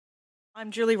I'm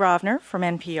Julie Rovner from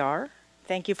NPR.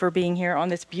 Thank you for being here on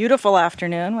this beautiful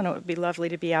afternoon when it would be lovely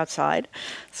to be outside.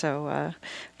 I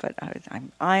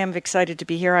am excited to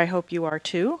be here. I hope you are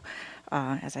too.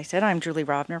 As I said, I'm Julie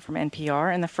Rovner from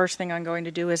NPR, and the first thing I'm going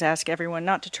to do is ask everyone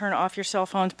not to turn off your cell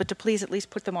phones, but to please at least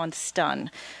put them on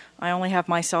stun. I only have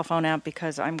my cell phone out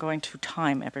because I'm going to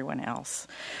time everyone else.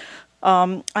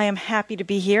 I am happy to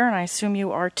be here, and I assume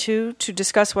you are too, to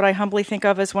discuss what I humbly think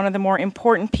of as one of the more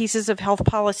important pieces of health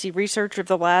policy research of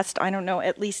the last,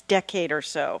 at least decade or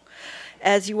so.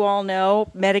 As you all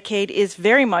know, Medicaid is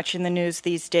very much in the news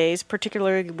these days,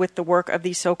 particularly with the work of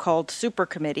the so-called super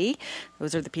committee.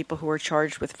 Those are the people who are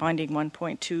charged with finding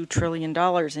 $1.2 trillion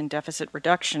in deficit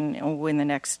reduction in the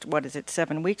next,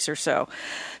 7 weeks or so.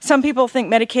 Some people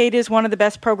think Medicaid is one of the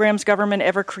best programs government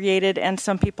ever created, and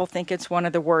some people think it's one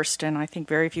of the worst, and I think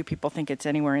very few people think it's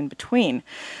anywhere in between.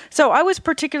 So I was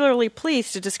particularly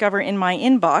pleased to discover in my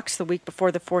inbox the week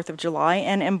before the 4th of July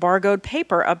an embargoed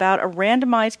paper about a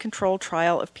randomized controlled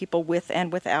trial of people with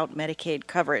and without Medicaid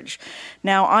coverage.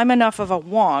 Now, I'm enough of a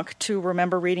wonk to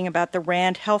remember reading about the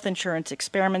Rand health insurance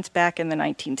experiments back in the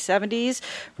 1970s.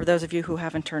 For those of you who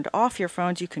haven't turned off your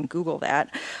phones, you can Google that.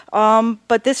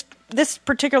 But this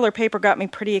particular paper got me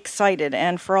pretty excited,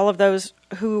 and for all of those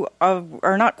who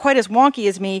are not quite as wonky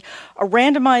as me, a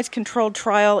randomized controlled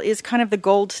trial is kind of the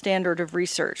gold standard of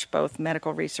research, both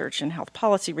medical research and health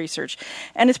policy research.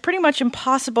 And it's pretty much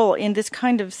impossible in this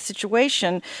kind of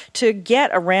situation to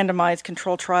get a randomized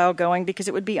controlled trial going because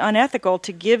it would be unethical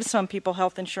to give some people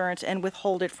health insurance and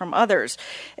withhold it from others.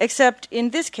 Except in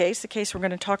this case, the case we're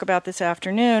going to talk about this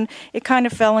afternoon, it kind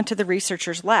of fell into the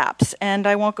researcher's laps. And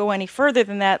I won't go any further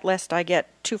than that lest I get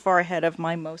too far ahead of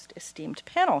my most esteemed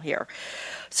panel here.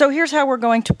 So here's how we're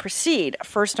going to proceed.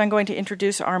 First, I'm going to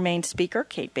introduce our main speaker,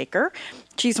 Kate Baker.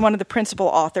 She's one of the principal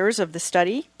authors of the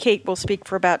study. Kate will speak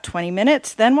for about 20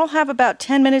 minutes. Then we'll have about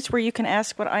 10 minutes where you can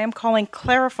ask what I am calling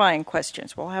clarifying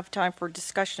questions. We'll have time for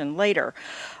discussion later.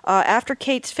 After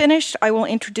Kate's finished, I will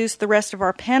introduce the rest of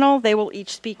our panel. They will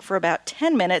each speak for about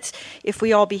 10 minutes. If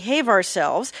we all behave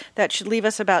ourselves, that should leave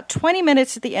us about 20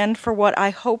 minutes at the end for what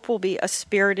I hope will be a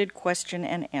spirited question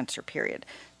and answer period.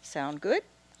 Sound good?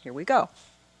 Here we go.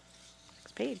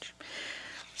 Next page.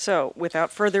 So,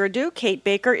 without further ado, Kate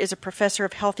Baker is a professor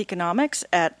of health economics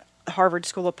at the Harvard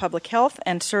School of Public Health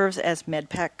and serves as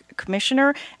MedPAC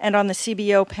commissioner and on the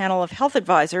CBO panel of health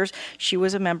advisors. She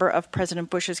was a member of President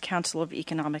Bush's Council of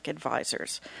Economic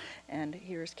Advisors. And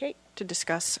here's Kate to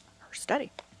discuss her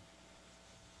study.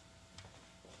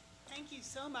 Thank you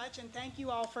so much, and thank you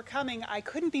all for coming. I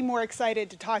couldn't be more excited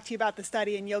to talk to you about the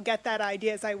study, and you'll get that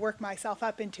idea as I work myself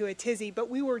up into a tizzy. But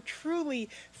we were truly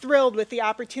thrilled with the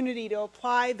opportunity to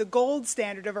apply the gold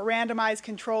standard of a randomized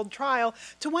controlled trial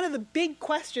to one of the big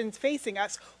questions facing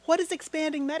us. What does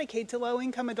expanding Medicaid to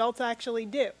low-income adults actually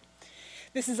do?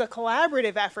 This is a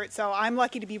collaborative effort, so I'm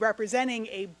lucky to be representing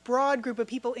a broad group of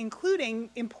people, including,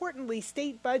 importantly,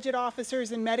 state budget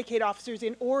officers and Medicaid officers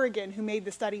in Oregon who made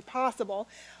the study possible,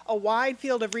 a wide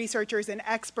field of researchers and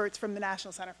experts from the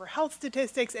National Center for Health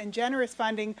Statistics, and generous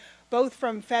funding both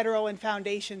from federal and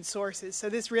foundation sources. So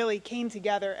this really came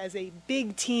together as a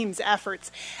big team's efforts.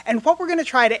 And what we're going to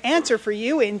try to answer for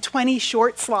you in 20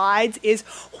 short slides is,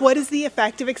 what is the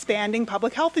effect of expanding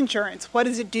public health insurance? What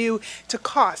does it do to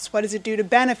costs? What does it do to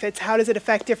benefits? How does it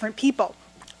affect different people?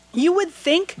 You would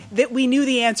think that we knew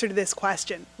the answer to this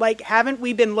question. Like, haven't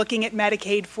we been looking at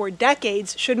Medicaid for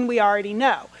decades? Shouldn't we already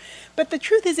know? But the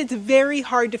truth is, it's very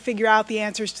hard to figure out the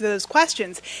answers to those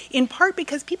questions, in part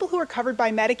because people who are covered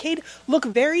by Medicaid look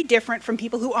very different from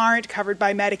people who aren't covered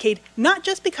by Medicaid, not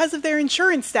just because of their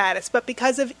insurance status, but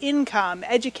because of income,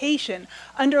 education,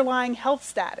 underlying health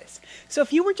status. So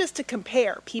if you were just to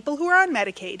compare people who are on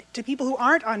Medicaid to people who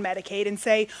aren't on Medicaid and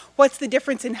say, what's the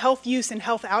difference in health use and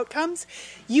health outcomes,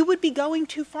 you would be going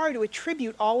too far to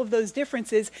attribute all of those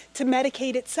differences to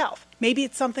Medicaid itself. Maybe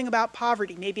it's something about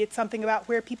poverty. Maybe it's something about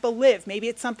where people live. Maybe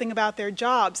it's something about their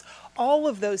jobs. All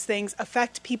of those things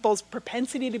affect people's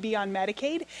propensity to be on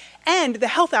Medicaid and the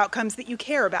health outcomes that you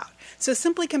care about. So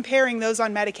simply comparing those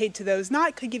on Medicaid to those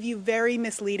not could give you very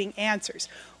misleading answers.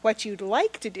 What you'd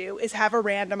like to do is have a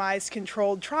randomized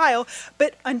controlled trial,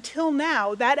 but until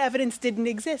now, that evidence didn't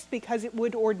exist because it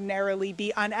would ordinarily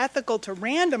be unethical to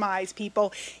randomize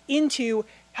people into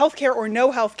healthcare or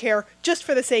no healthcare just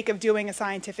for the sake of doing a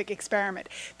scientific experiment.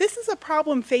 This is a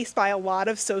problem faced by a lot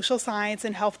of social science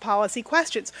and health policy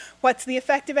questions. What's the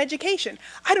effect of education?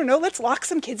 I don't know, let's lock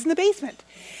some kids in the basement.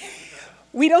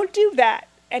 We don't do that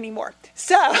anymore.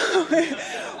 So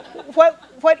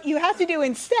what you have to do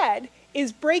instead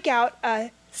is break out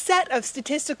a set of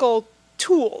statistical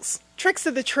tools, tricks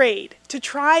of the trade, to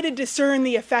try to discern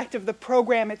the effect of the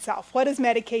program itself. What does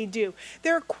Medicaid do?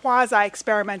 There are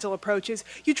quasi-experimental approaches.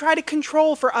 You try to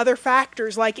control for other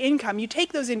factors like income. You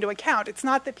take those into account. It's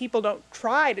not that people don't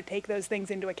try to take those things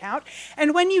into account.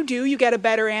 And when you do, you get a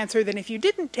better answer than if you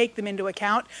didn't take them into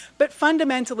account. But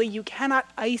fundamentally, you cannot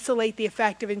isolate the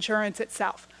effect of insurance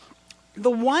itself. The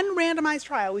one randomized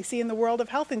trial we see in the world of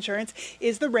health insurance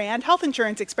is the RAND health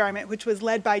insurance experiment, which was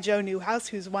led by Joe Newhouse,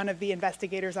 who's one of the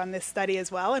investigators on this study as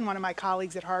well, and one of my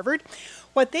colleagues at Harvard.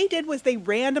 What they did was they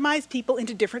randomized people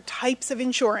into different types of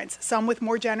insurance, some with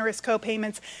more generous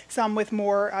copayments, some with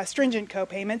more stringent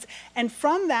copayments. And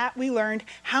from that, we learned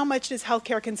how much does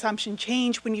healthcare consumption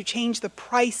change when you change the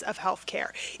price of healthcare.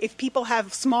 If people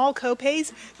have small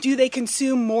copays, do they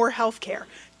consume more healthcare?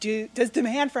 Does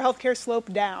demand for healthcare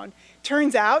slope down?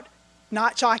 Turns out,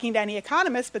 not shocking to any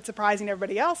economist, but surprising to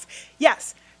everybody else,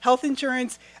 yes, health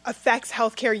insurance affects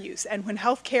healthcare use. And when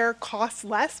healthcare costs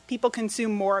less, people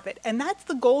consume more of it. And that's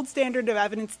the gold standard of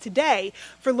evidence today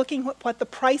for looking at what the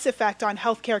price effect on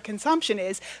healthcare consumption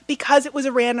is, because it was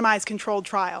a randomized controlled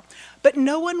trial. But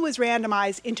no one was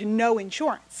randomized into no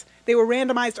insurance. They were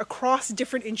randomized across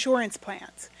different insurance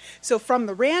plans. So from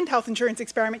the RAND health insurance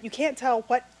experiment, you can't tell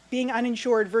what being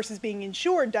uninsured versus being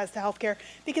insured does to healthcare,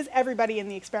 because everybody in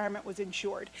the experiment was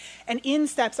insured. And in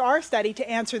steps our study to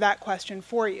answer that question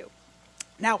for you.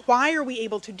 Now, why are we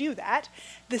able to do that?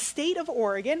 The state of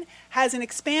Oregon has an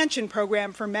expansion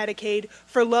program for Medicaid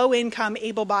for low-income,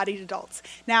 able-bodied adults.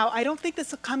 Now, I don't think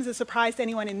this comes as a surprise to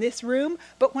anyone in this room,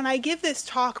 but when I give this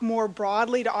talk more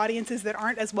broadly to audiences that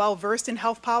aren't as well-versed in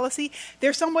health policy,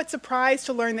 they're somewhat surprised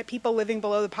to learn that people living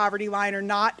below the poverty line are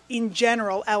not, in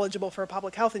general, eligible for a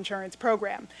public health insurance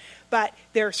program. But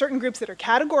there are certain groups that are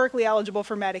categorically eligible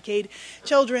for Medicaid: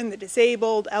 children, the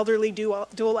disabled, elderly, dual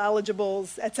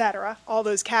eligibles, etc., all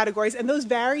those categories. And those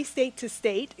vary state to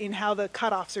state in how the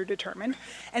cutoffs are determined.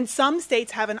 And some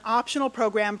states have an optional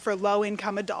program for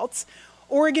low-income adults.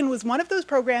 Oregon was one of those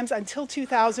programs until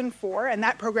 2004, and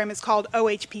that program is called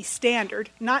OHP Standard,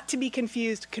 not to be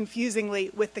confused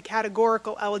confusingly with the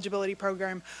categorical eligibility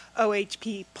program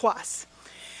OHP Plus.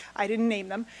 I didn't name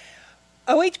them.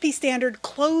 OHP Standard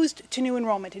closed to new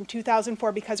enrollment in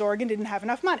 2004 because Oregon didn't have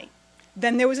enough money.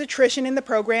 Then there was attrition in the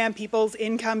program. People's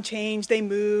income changed, they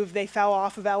moved, they fell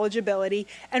off of eligibility,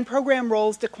 and program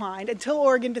rolls declined until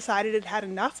Oregon decided it had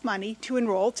enough money to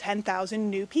enroll 10,000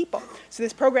 new people. So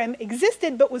this program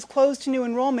existed but was closed to new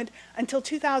enrollment until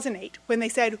 2008, when they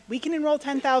said, we can enroll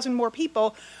 10,000 more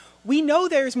people. We know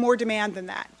there's more demand than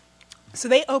that. So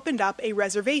they opened up a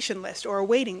reservation list, or a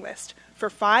waiting list, for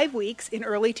 5 weeks in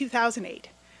early 2008.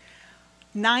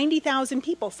 90,000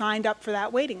 people signed up for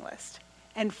that waiting list.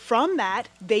 And from that,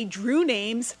 they drew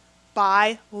names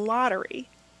by lottery.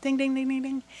 Ding, ding, ding, ding,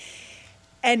 ding.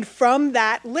 And from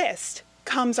that list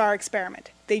comes our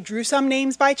experiment. They drew some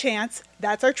names by chance.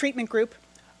 That's our treatment group.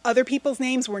 Other people's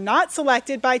names were not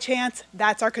selected by chance.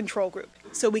 That's our control group.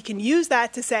 So we can use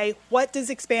that to say, what does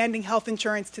expanding health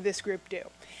insurance to this group do?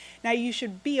 Now, you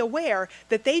should be aware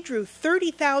that they drew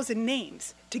 30,000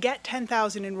 names to get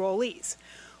 10,000 enrollees.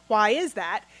 Why is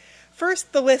that?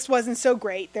 First, the list wasn't so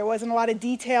great. There wasn't a lot of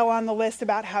detail on the list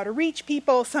about how to reach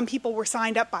people. Some people were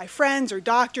signed up by friends or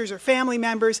doctors or family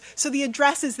members, so the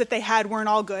addresses that they had weren't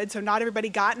all good, so not everybody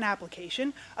got an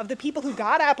application. Of the people who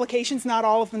got applications, not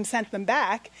all of them sent them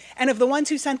back. And of the ones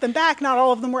who sent them back, not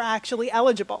all of them were actually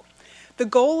eligible. The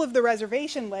goal of the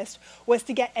reservation list was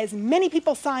to get as many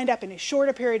people signed up in as short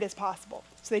a period as possible.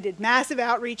 So they did massive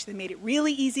outreach. They made it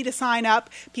really easy to sign up.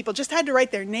 People just had to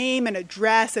write their name and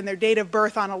address and their date of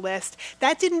birth on a list.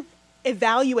 That didn't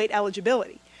evaluate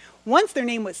eligibility. Once their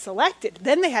name was selected,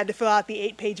 then they had to fill out the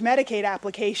 8-page Medicaid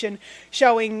application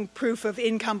showing proof of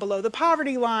income below the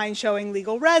poverty line, showing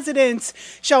legal residence,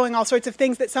 showing all sorts of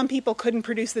things that some people couldn't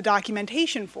produce the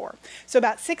documentation for. So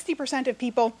about 60% of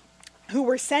people who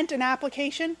were sent an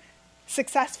application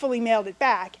successfully mailed it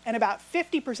back, and about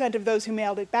 50% of those who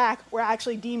mailed it back were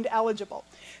actually deemed eligible.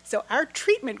 So our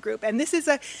treatment group, and this is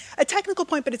a technical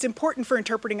point, but it's important for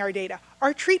interpreting our data.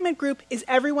 Our treatment group is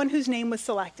everyone whose name was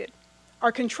selected.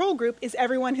 Our control group is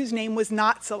everyone whose name was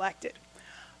not selected.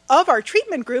 Of our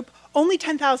treatment group, only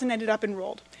 10,000 ended up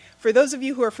enrolled. For those of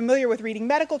you who are familiar with reading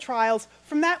medical trials,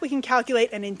 from that we can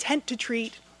calculate an intent to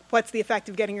treat, what's the effect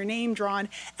of getting your name drawn,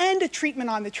 and a treatment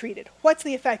on the treated. What's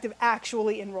the effect of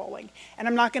actually enrolling? And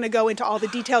I'm not going to go into all the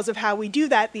details of how we do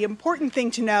that. The important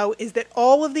thing to know is that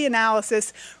all of the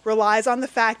analysis relies on the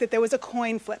fact that there was a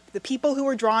coin flip. The people who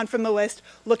were drawn from the list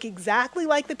look exactly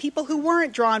like the people who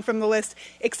weren't drawn from the list,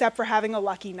 except for having a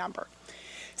lucky number.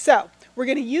 So we're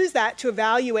going to use that to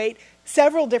evaluate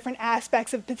several different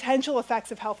aspects of potential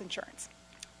effects of health insurance.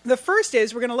 The first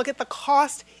is we're going to look at the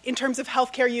cost in terms of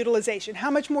healthcare utilization. How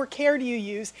much more care do you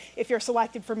use if you're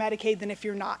selected for Medicaid than if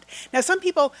you're not? Now, some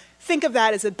people think of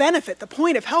that as a benefit. The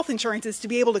point of health insurance is to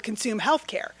be able to consume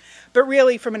healthcare. But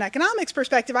really, from an economics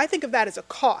perspective, I think of that as a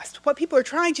cost. What people are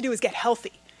trying to do is get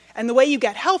healthy. And the way you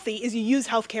get healthy is you use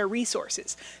healthcare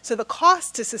resources. So the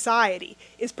cost to society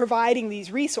is providing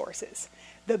these resources.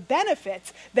 The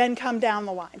benefits then come down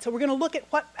the line. So we're going to look at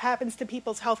what happens to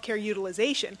people's healthcare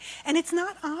utilization. And it's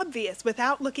not obvious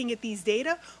without looking at these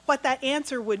data what that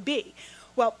answer would be.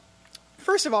 Well,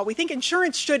 first of all, we think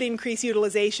insurance should increase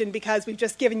utilization because we've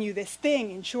just given you this thing,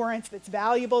 insurance, that's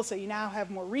valuable, so you now have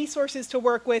more resources to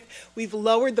work with. We've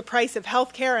lowered the price of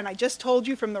healthcare, and I just told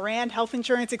you from the RAND health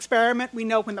insurance experiment, we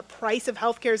know when the price of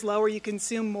healthcare is lower, you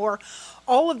consume more.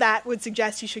 All of that would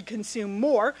suggest you should consume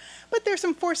more, but there's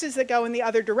some forces that go in the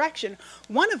other direction.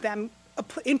 One of them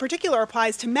in particular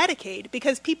applies to Medicaid,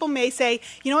 because people may say,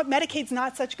 you know what, Medicaid's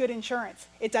not such good insurance.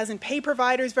 It doesn't pay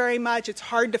providers very much. It's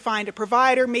hard to find a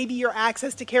provider. Maybe your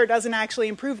access to care doesn't actually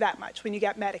improve that much when you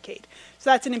get Medicaid. So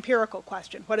that's an empirical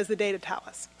question. What does the data tell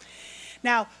us?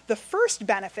 Now, the first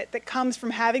benefit that comes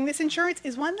from having this insurance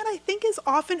is one that I think is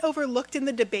often overlooked in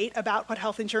the debate about what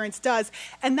health insurance does,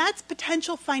 and that's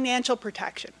potential financial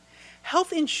protection.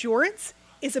 Health insurance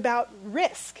is about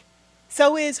risk.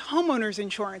 So is homeowners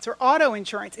insurance or auto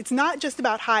insurance. It's not just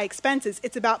about high expenses.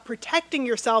 It's about protecting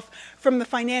yourself from the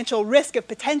financial risk of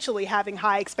potentially having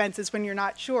high expenses when you're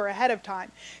not sure ahead of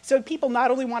time. So people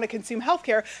not only want to consume health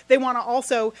care, they want to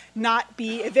also not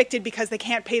be evicted because they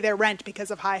can't pay their rent because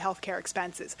of high health care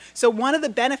expenses. So one of the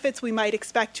benefits we might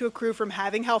expect to accrue from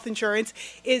having health insurance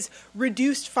is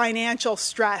reduced financial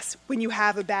stress when you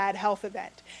have a bad health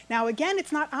event. Now, again,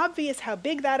 it's not obvious how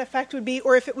big that effect would be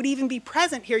or if it would even be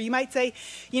present here. You might say,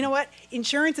 you know what,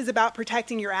 insurance is about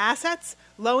protecting your assets.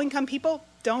 Low-income people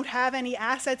don't have any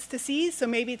assets to seize, so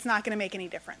maybe it's not going to make any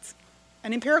difference.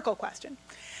 An empirical question.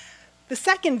 The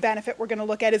second benefit we're going to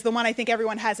look at is the one I think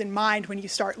everyone has in mind when you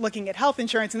start looking at health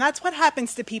insurance, and that's what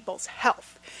happens to people's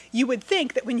health. You would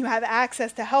think that when you have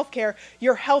access to health care,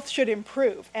 your health should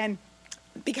improve, and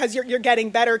because you're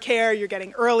getting better care, you're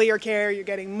getting earlier care, you're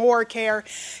getting more care.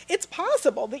 It's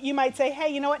possible that you might say,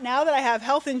 hey, you know what, now that I have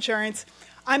health insurance,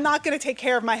 I'm not going to take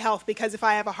care of my health because if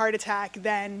I have a heart attack,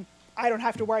 then I don't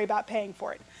have to worry about paying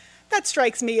for it. That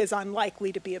strikes me as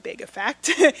unlikely to be a big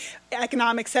effect.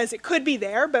 Economics says it could be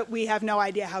there, but we have no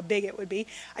idea how big it would be.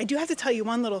 I do have to tell you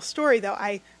one little story, though.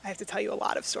 I have to tell you a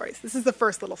lot of stories. This is the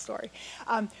first little story.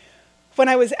 When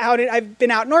I was out, I've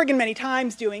been out in Oregon many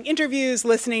times doing interviews,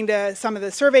 listening to some of the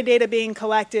survey data being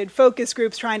collected, focus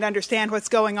groups trying to understand what's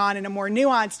going on in a more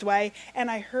nuanced way.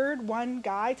 And I heard one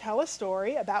guy tell a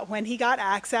story about when he got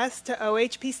access to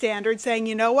OHP standards saying,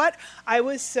 you know what, I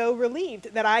was so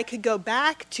relieved that I could go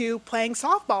back to playing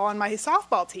softball on my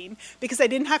softball team because I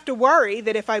didn't have to worry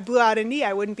that if I blew out a knee,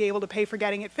 I wouldn't be able to pay for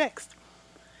getting it fixed.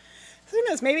 So who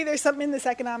knows, maybe there's something in this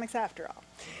economics after all.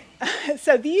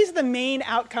 So these are the main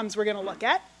outcomes we're going to look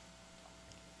at.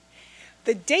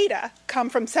 The data come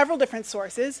from several different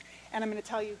sources, and I'm going to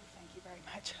tell you, thank you very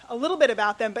much, a little bit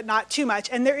about them, but not too much.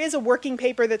 And there is a working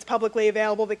paper that's publicly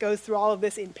available that goes through all of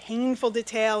this in painful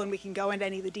detail, and we can go into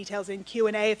any of the details in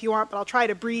Q&A if you want, but I'll try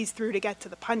to breeze through to get to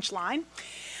the punchline.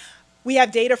 We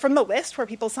have data from the list where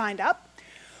people signed up.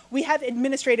 We have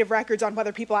administrative records on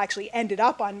whether people actually ended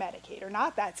up on Medicaid or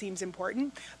not. That seems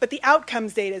important. But the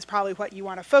outcomes data is probably what you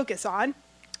want to focus on.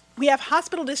 We have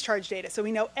hospital discharge data, so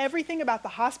we know everything about the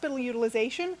hospital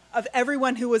utilization of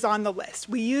everyone who was on the list.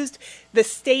 We used the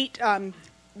state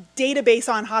database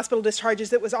on hospital discharges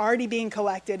that was already being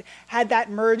collected, had that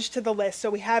merged to the list, so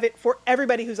we have it for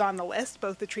everybody who's on the list,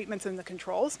 both the treatments and the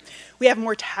controls. We have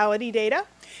mortality data,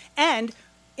 and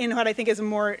in what I think is a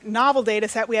more novel data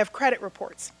set, we have credit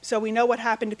reports. So we know what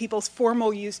happened to people's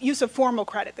formal use of formal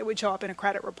credit that would show up in a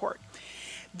credit report.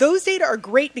 Those data are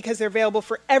great because they're available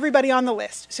for everybody on the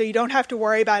list, so you don't have to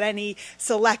worry about any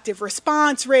selective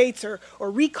response rates or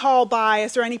recall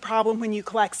bias or any problem when you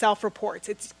collect self-reports.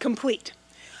 It's complete.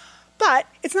 But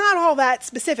it's not all that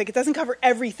specific. It doesn't cover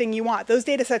everything you want. Those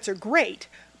data sets are great,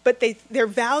 but they're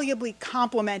valuably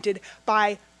complemented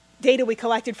by data we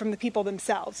collected from the people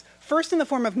themselves. First in the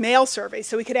form of mail surveys,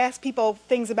 so we could ask people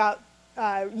things about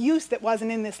use that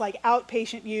wasn't in this like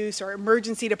outpatient use or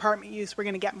emergency department use. We're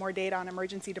going to get more data on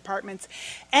emergency departments.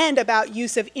 And about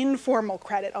use of informal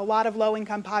credit. A lot of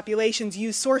low-income populations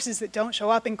use sources that don't show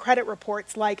up in credit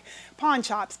reports like pawn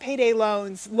shops, payday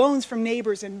loans, loans from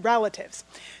neighbors and relatives.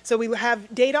 So we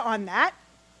have data on that.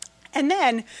 And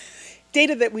then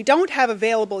data that we don't have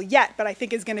available yet, but I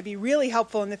think is going to be really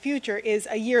helpful in the future, is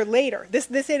a year later. This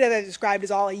data that I described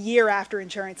is all a year after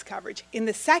insurance coverage. In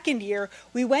the second year,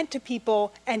 we went to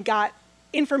people and got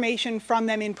information from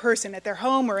them in person at their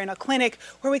home or in a clinic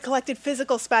where we collected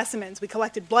physical specimens. We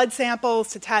collected blood samples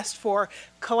to test for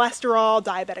cholesterol,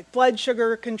 diabetic blood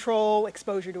sugar control,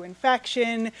 exposure to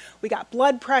infection. We got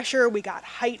blood pressure. We got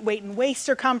height, weight, and waist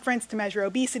circumference to measure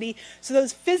obesity. So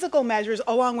those physical measures,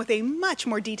 along with a much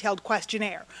more detailed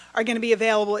questionnaire, are going to be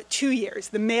available at 2 years.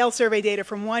 The mail survey data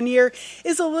from 1 year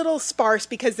is a little sparse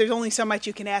because there's only so much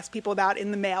you can ask people about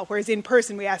in the mail, whereas in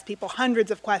person we ask people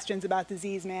hundreds of questions about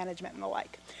disease management and the like.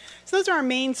 So those are our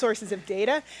main sources of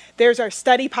data. There's our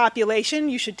study population.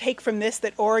 You should take from this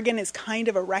that Oregon is kind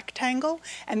of a rectangle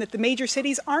and that the major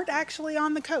cities aren't actually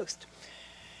on the coast.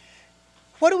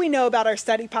 What do we know about our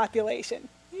study population?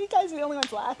 You guys are the only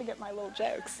ones laughing at my little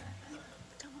jokes.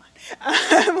 Come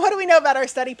on. What do we know about our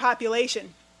study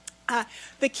population?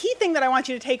 The key thing that I want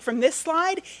you to take from this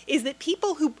slide is that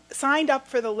people who signed up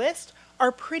for the list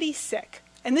are pretty sick.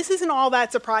 And this isn't all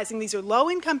that surprising. These are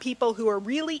low-income people who are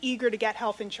really eager to get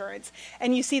health insurance.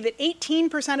 And you see that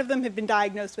 18% of them have been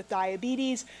diagnosed with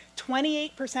diabetes,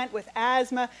 28% with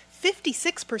asthma,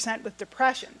 56% with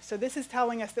depression. So this is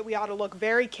telling us that we ought to look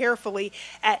very carefully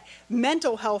at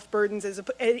mental health burdens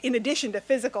in addition to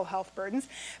physical health burdens.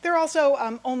 There are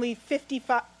also only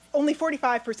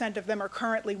 45% of them are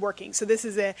currently working. So this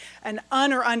is an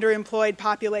un- or underemployed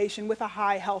population with a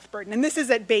high health burden. And this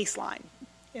is at baseline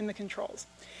in the controls.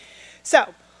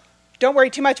 So don't worry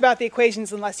too much about the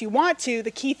equations unless you want to.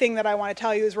 The key thing that I want to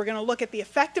tell you is we're going to look at the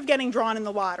effect of getting drawn in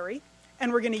the lottery,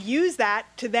 and we're going to use that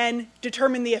to then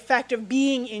determine the effect of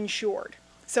being insured.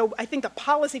 So I think the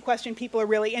policy question people are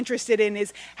really interested in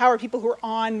is how are people who are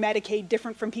on Medicaid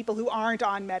different from people who aren't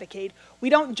on Medicaid? We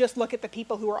don't just look at the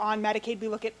people who are on Medicaid, we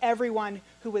look at everyone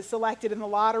who was selected in the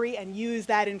lottery and use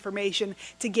that information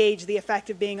to gauge the effect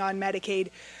of being on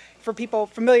Medicaid. For people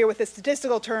familiar with the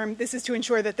statistical term, this is to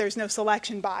ensure that there's no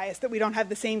selection bias, that we don't have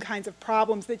the same kinds of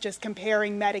problems that just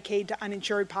comparing Medicaid to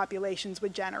uninsured populations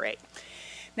would generate.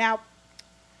 Now,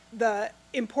 the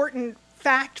important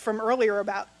fact from earlier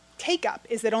about take-up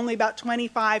is that only about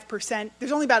 25%,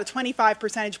 there's only about a 25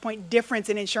 percentage point difference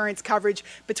in insurance coverage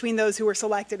between those who were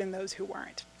selected and those who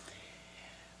weren't.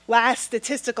 Last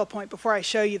statistical point before I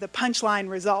show you the punchline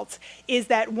results is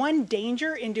that one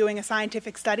danger in doing a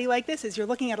scientific study like this is you're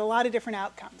looking at a lot of different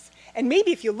outcomes. And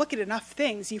maybe if you look at enough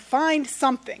things, you find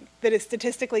something that is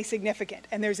statistically significant.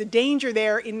 And there's a danger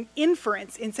there in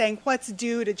inference in saying what's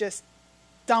due to just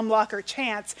dumb luck or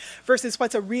chance versus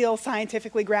what's a real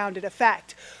scientifically grounded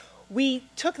effect. We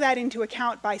took that into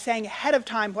account by saying ahead of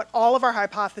time what all of our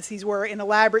hypotheses were in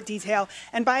elaborate detail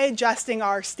and by adjusting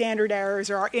our standard errors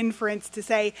or our inference to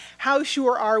say how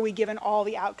sure are we given all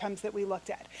the outcomes that we looked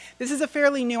at. This is a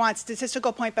fairly nuanced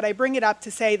statistical point, but I bring it up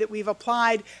to say that we've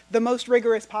applied the most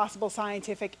rigorous possible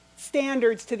scientific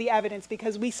standards to the evidence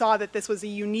because we saw that this was a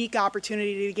unique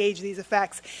opportunity to gauge these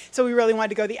effects. So we really wanted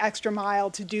to go the extra mile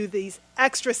to do these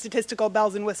extra statistical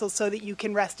bells and whistles so that you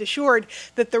can rest assured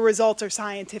that the results are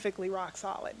scientifically rock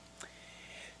solid.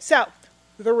 So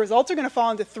the results are going to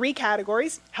fall into 3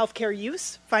 categories: healthcare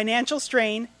use, financial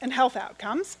strain, and health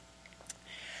outcomes.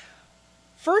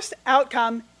 First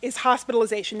outcome is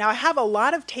hospitalization. Now, I have a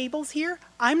lot of tables here.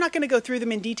 I'm not going to go through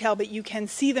them in detail, but you can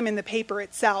see them in the paper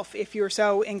itself if you're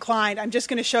so inclined. I'm just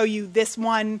going to show you this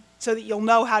one so that you'll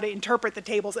know how to interpret the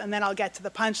tables, and then I'll get to the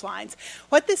punchlines.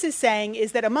 What this is saying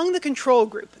is that among the control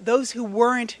group, those who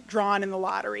weren't drawn in the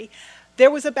lottery, there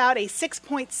was about a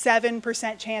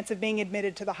 6.7% chance of being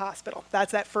admitted to the hospital.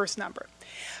 That's that first number.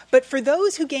 But for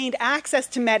those who gained access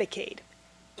to Medicaid,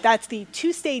 that's the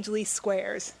 2-stage least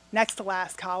squares, next to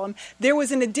last column, there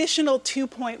was an additional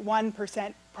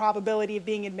 2.1% probability of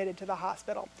being admitted to the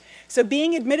hospital. So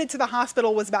being admitted to the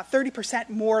hospital was about 30%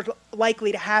 more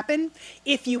likely to happen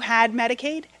if you had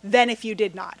Medicaid than if you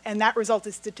did not. And that result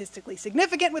is statistically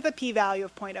significant with a p-value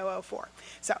of 0.004.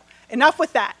 So enough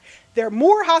with that. There are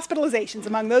more hospitalizations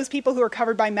among those people who are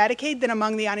covered by Medicaid than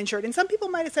among the uninsured. And some people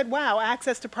might have said, wow,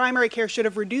 access to primary care should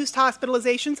have reduced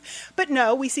hospitalizations. But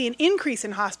no, we see an increase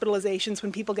in hospitalizations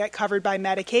when people get covered by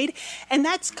Medicaid. And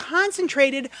that's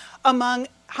concentrated among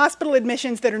hospital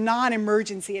admissions that are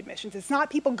non-emergency admissions. It's not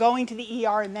people going to the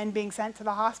ER and then being sent to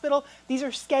the hospital. These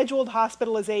are scheduled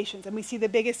hospitalizations. And we see the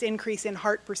biggest increase in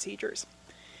heart procedures.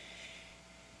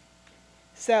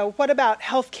 So what about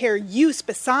healthcare use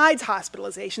besides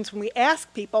hospitalizations? When we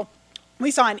ask people, we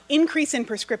saw an increase in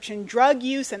prescription drug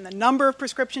use and the number of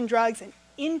prescription drugs, an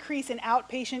increase in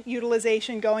outpatient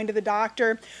utilization going to the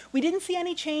doctor. We didn't see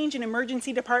any change in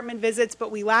emergency department visits,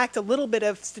 but we lacked a little bit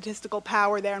of statistical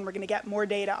power there, and we're going to get more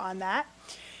data on that.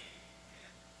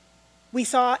 We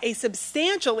saw a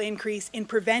substantial increase in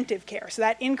preventive care. So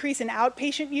that increase in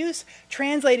outpatient use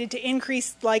translated to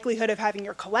increased likelihood of having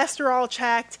your cholesterol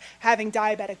checked, having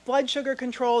diabetic blood sugar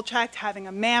control checked, having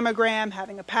a mammogram,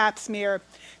 having a pap smear.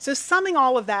 So summing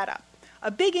all of that up,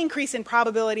 a big increase in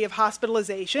probability of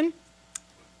hospitalization,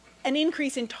 an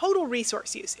increase in total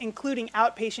resource use, including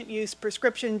outpatient use,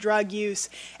 prescription drug use,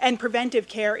 and preventive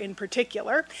care in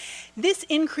particular. This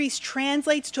increase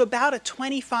translates to about a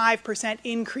 25%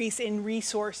 increase in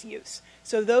resource use.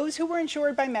 So those who were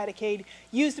insured by Medicaid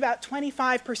used about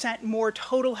 25% more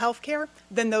total health care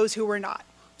than those who were not.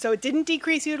 So it didn't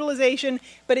decrease utilization,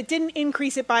 but it didn't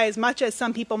increase it by as much as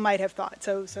some people might have thought.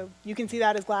 So you can see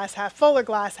that as glass half full or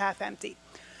glass half empty.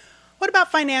 What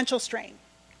about financial strain?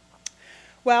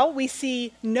 Well, we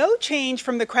see no change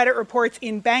from the credit reports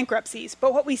in bankruptcies,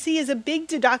 but what we see is a big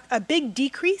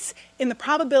decrease in the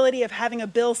probability of having a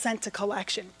bill sent to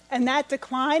collection. And that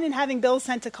decline in having bills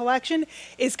sent to collection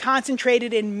is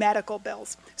concentrated in medical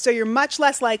bills. So you're much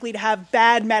less likely to have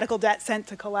bad medical debt sent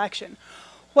to collection.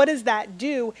 What does that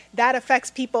do? That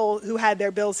affects people who had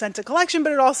their bills sent to collection,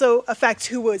 but it also affects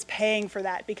who was paying for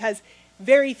that, because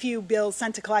very few bills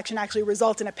sent to collection actually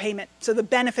result in a payment. So the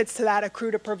benefits to that accrue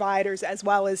to providers as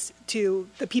well as to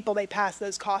the people they pass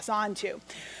those costs on to.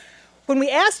 When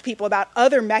we asked people about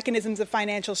other mechanisms of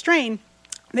financial strain,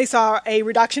 they saw a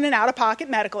reduction in out-of-pocket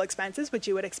medical expenses, which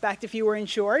you would expect if you were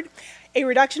insured, a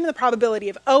reduction in the probability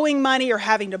of owing money or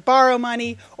having to borrow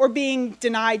money or being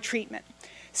denied treatment.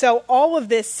 So all of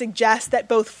this suggests that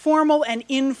both formal and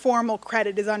informal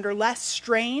credit is under less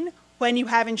strain when you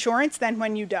have insurance than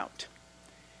when you don't.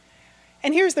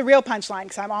 And here's the real punchline,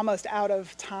 because I'm almost out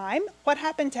of time. What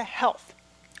happened to health?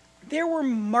 There were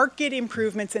marked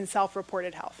improvements in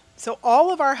self-reported health. So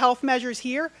all of our health measures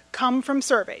here come from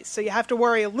surveys. So you have to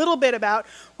worry a little bit about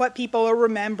what people are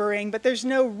remembering, but there's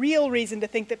no real reason to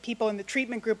think that people in the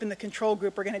treatment group and the control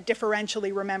group are going to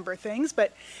differentially remember things,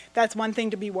 but that's one thing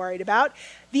to be worried about.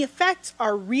 The effects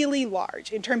are really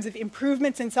large in terms of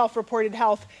improvements in self-reported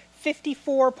health.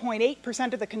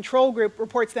 54.8% of the control group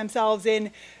reports themselves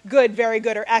in good, very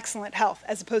good, or excellent health,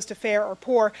 as opposed to fair or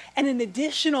poor. And an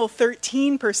additional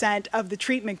 13% of the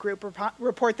treatment group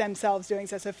report themselves doing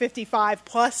so. So 55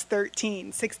 plus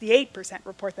 13, 68%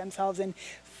 report themselves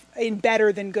in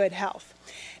better than good health.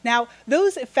 Now,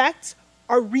 those effects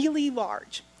are really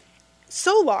large.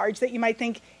 So large that you might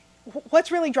think,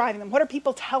 what's really driving them? What are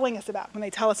people telling us about when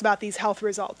they tell us about these health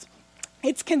results?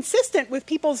 It's consistent with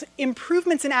people's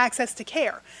improvements in access to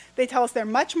care. They tell us they're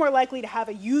much more likely to have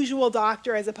a usual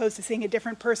doctor as opposed to seeing a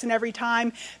different person every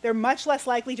time. They're much less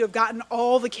likely to have gotten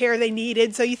all the care they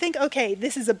needed. So you think, okay,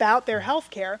 this is about their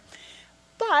health care.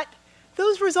 But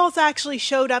those results actually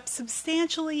showed up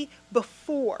substantially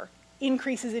before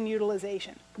increases in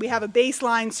utilization. We have a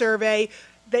baseline survey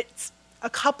that's a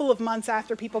couple of months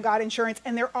after people got insurance,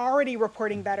 and they're already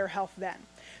reporting better health then.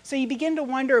 So you begin to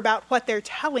wonder about what they're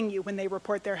telling you when they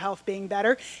report their health being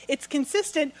better. It's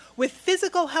consistent with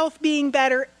physical health being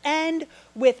better and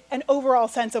with an overall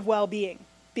sense of well-being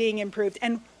being improved.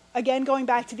 And again, going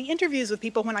back to the interviews with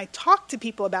people, when I talked to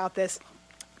people about this,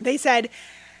 they said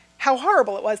how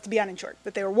horrible it was to be uninsured,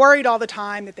 that they were worried all the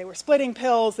time, that they were splitting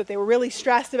pills, that they were really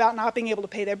stressed about not being able to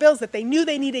pay their bills, that they knew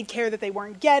they needed care that they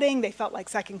weren't getting, they felt like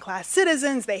second-class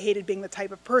citizens, they hated being the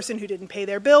type of person who didn't pay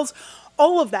their bills.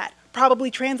 All of that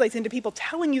probably translates into people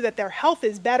telling you that their health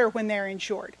is better when they're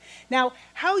insured. Now,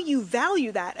 how you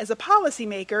value that as a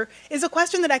policymaker is a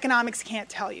question that economics can't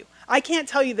tell you. I can't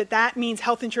tell you that that means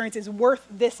health insurance is worth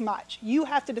this much. You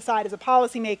have to decide as a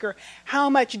policymaker, how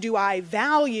much do I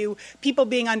value people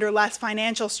being under less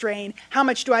financial strain? How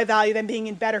much do I value them being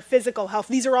in better physical health?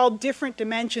 These are all different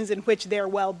dimensions in which their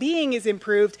well-being is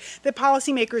improved that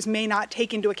policymakers may not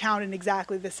take into account in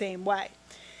exactly the same way.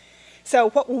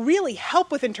 So what will really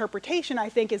help with interpretation, I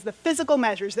think, is the physical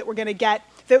measures that we're going to get,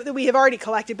 that we have already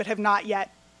collected but have not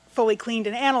yet fully cleaned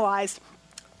and analyzed,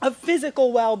 of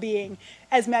physical well-being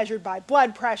as measured by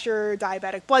blood pressure,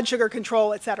 diabetic blood sugar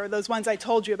control, et cetera, those ones I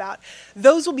told you about.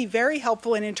 Those will be very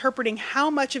helpful in interpreting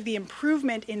how much of the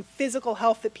improvement in physical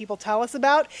health that people tell us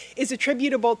about is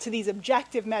attributable to these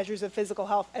objective measures of physical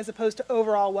health as opposed to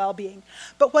overall well-being.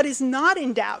 But what is not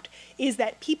in doubt is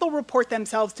that people report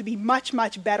themselves to be much,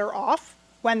 much better off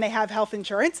when they have health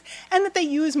insurance and that they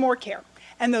use more care.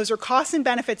 And those are costs and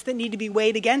benefits that need to be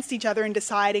weighed against each other in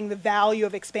deciding the value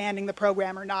of expanding the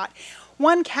program or not.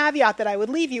 one caveat that I would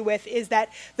leave you with is that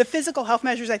the physical health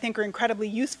measures I think are incredibly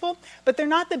useful, but they're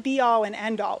not the be-all and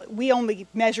end-all. We only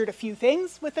measured a few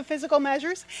things with the physical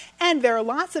measures, and there are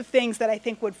lots of things that I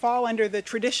think would fall under the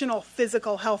traditional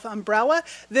physical health umbrella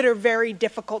that are very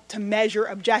difficult to measure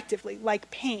objectively, like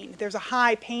pain. There's a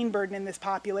high pain burden in this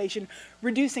population.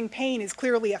 Reducing pain is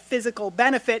clearly a physical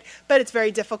benefit, but it's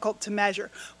very difficult to measure.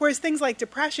 Whereas things like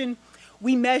depression,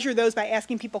 we measure those by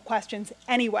asking people questions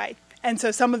anyway. And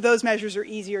so some of those measures are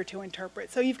easier to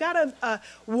interpret. So you've got a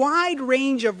wide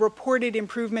range of reported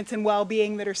improvements in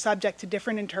well-being that are subject to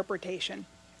different interpretation.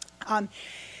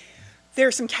 There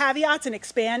are some caveats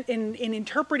in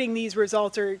interpreting these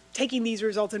results or taking these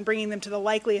results and bringing them to the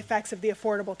likely effects of the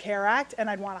Affordable Care Act, and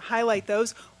I'd want to highlight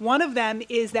those. One of them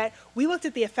is that we looked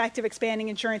at the effect of expanding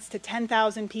insurance to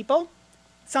 10,000 people.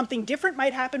 Something different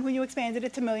might happen when you expanded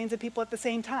it to millions of people at the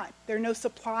same time. There are no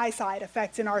supply side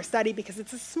effects in our study because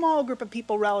it's a small group of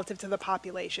people relative to the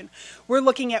population. We're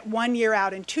looking at 1 year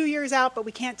out and 2 years out, but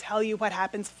we can't tell you what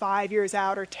happens 5 years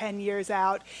out or 10 years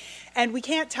out. And we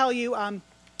can't tell you,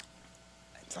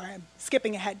 sorry, I'm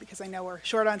skipping ahead because I know we're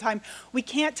short on time. We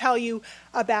can't tell you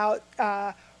about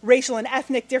racial and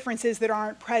ethnic differences that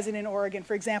aren't present in Oregon.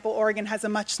 For example, Oregon has a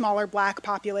much smaller black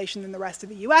population than the rest of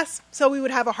the U.S., so we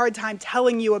would have a hard time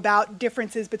telling you about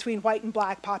differences between white and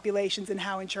black populations and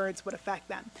how insurance would affect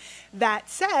them. That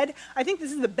said, I think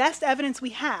this is the best evidence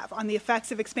we have on the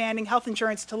effects of expanding health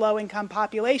insurance to low-income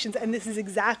populations, and this is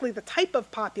exactly the type of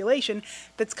population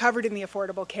that's covered in the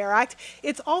Affordable Care Act.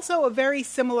 It's also a very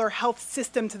similar health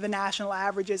system to the national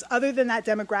averages. Other than that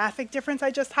demographic difference I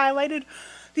just highlighted,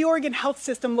 the Oregon health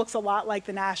system looks a lot like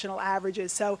the national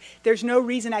averages, so there's no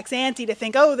reason ex ante to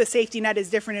think, oh, the safety net is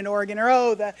different in Oregon, or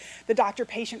oh, the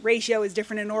doctor-patient ratio is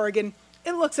different in Oregon.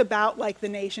 It looks about like the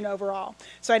nation overall.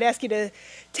 So I'd ask you to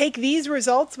take these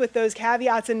results with those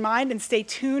caveats in mind and stay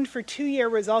tuned for 2-year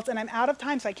results. And I'm out of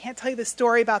time, so I can't tell you the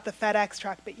story about the FedEx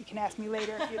truck, but you can ask me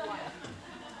later if you'd like.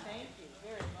 Thank you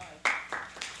very much.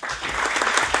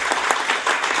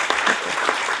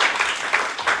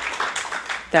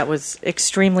 That was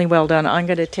extremely well done. I'm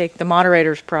going to take the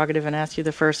moderator's prerogative and ask you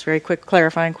the first very quick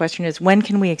clarifying question is, when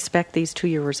can we expect these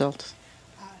 2-year results?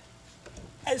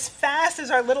 As fast as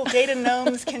our little data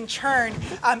gnomes can churn.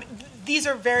 These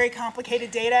are very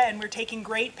complicated data, and we're taking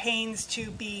great pains to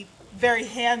be very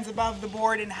hands above the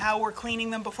board in how we're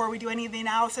cleaning them before we do any of the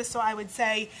analysis. So I would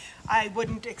say I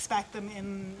wouldn't expect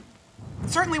them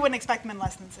certainly wouldn't expect them in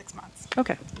less than 6 months.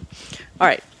 Okay. All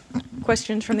right.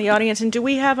 Questions from the audience. And do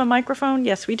we have a microphone?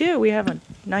 Yes, we do. We have a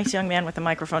nice young man with a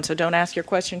microphone, so don't ask your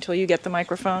question until you get the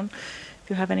microphone. If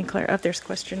you have any there's a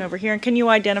question over here. And can you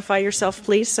identify yourself,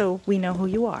 please, so we know who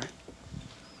you are?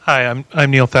 Hi,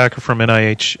 I'm Neil Thacker from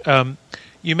NIH.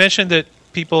 You mentioned that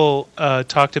people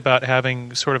talked about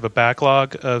having sort of a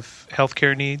backlog of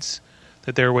healthcare needs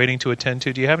that they're waiting to attend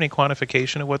to. Do you have any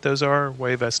quantification of what those are,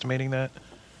 way of estimating that?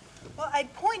 Well,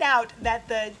 I'd point out that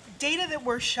the data that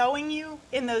we're showing you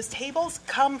in those tables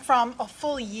come from a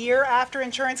full year after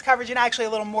insurance coverage, and actually a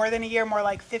little more than a year, more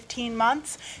like 15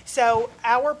 months. So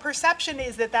our perception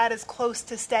is that that is close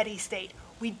to steady state.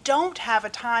 We don't have a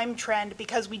time trend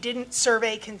because we didn't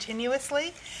survey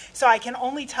continuously. So I can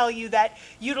only tell you that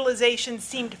utilization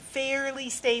seemed fairly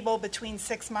stable between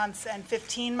 6 months and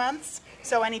 15 months.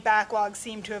 So any backlogs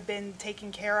seem to have been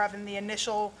taken care of in the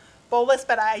initial bolus,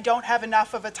 but I don't have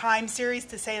enough of a time series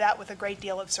to say that with a great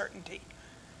deal of certainty.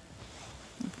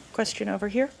 Question over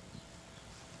here.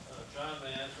 John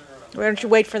Mazur. Why don't you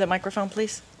wait for the microphone,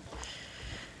 please?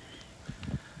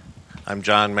 I'm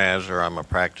John Mazur. I'm a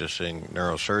practicing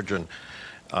neurosurgeon.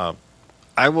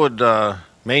 I would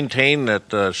maintain that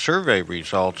the survey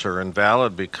results are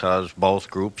invalid because both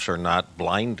groups are not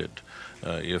blinded.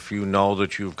 If you know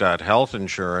that you've got health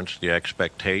insurance, the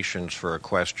expectations for a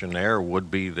questionnaire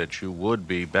would be that you would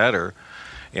be better,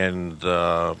 and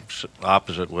the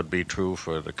opposite would be true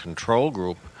for the control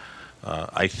group.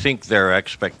 I think their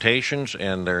expectations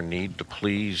and their need to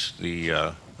please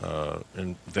the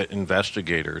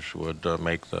investigators would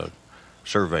make the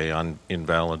survey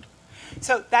invalid.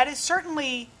 So that is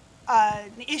certainly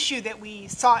an issue that we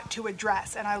sought to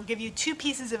address, and I'll give you 2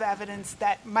 pieces of evidence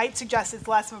that might suggest it's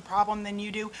less of a problem than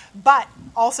you do, but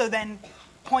also then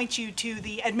point you to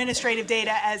the administrative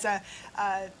data as a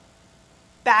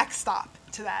backstop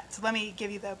to that. So let me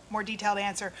give you the more detailed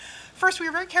answer. First, we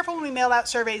were very careful when we mailed out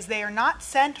surveys. They are not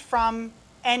sent from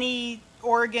any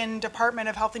Oregon Department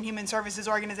of Health and Human Services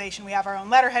organization. We have our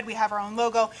own letterhead, we have our own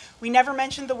logo. We never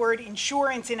mentioned the word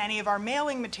insurance in any of our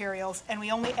mailing materials, and we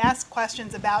only ask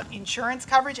questions about insurance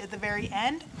coverage at the very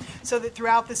end, so that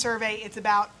throughout the survey it's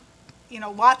about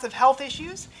lots of health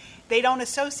issues. They don't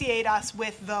associate us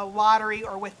with the lottery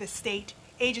or with the state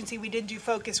agency. We did do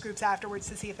focus groups afterwards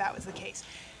to see if that was the case.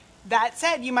 That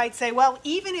said, you might say, well,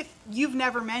 even if you've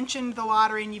never mentioned the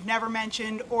lottery and you've never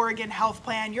mentioned Oregon Health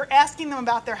Plan, you're asking them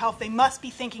about their health. They must be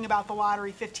thinking about the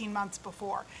lottery 15 months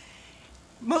before.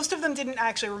 Most of them didn't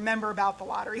actually remember about the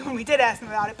lottery when we did ask them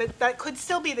about it, but that could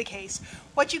still be the case.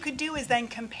 What you could do is then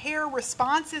compare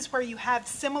responses where you have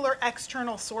similar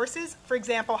external sources, for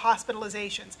example,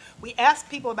 hospitalizations. We asked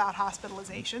people about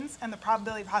hospitalizations and the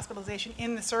probability of hospitalization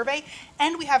in the survey,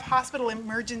 and we have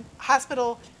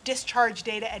hospital discharge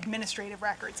data administrative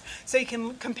records. So you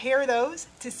can compare those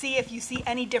to see if you see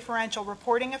any differential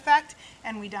reporting effect,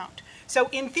 and we don't. So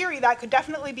in theory, that could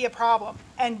definitely be a problem,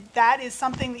 and that is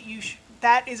something that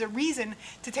that is a reason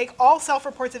to take all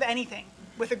self-reports of anything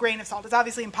with a grain of salt. It's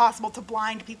obviously impossible to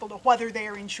blind people to whether they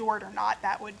are insured or not.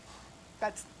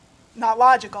 That's not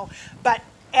logical. But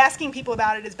asking people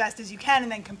about it as best as you can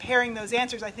and then comparing those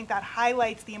answers, I think that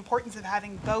highlights the importance of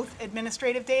having both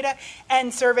administrative data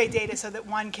and survey data so that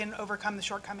one can overcome the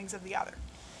shortcomings of the other.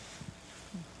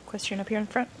 Question up here in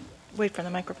front. Wait for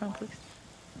the microphone, please.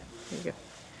 There you go.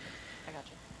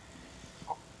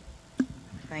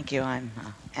 Thank you. I'm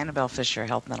Annabelle Fisher,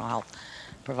 health mental health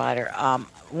provider.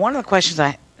 One of the questions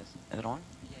is it on?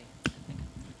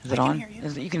 Is it on? Can hear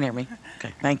you. You can hear me.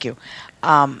 Okay, thank you.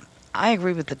 I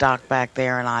agree with the doc back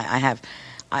there, and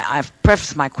I've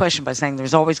prefaced my question by saying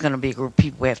there's always going to be a group of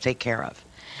people we have to take care of.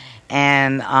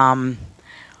 And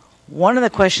one of the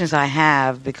questions I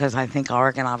have, because I think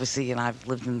Oregon, obviously, and I've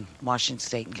lived in Washington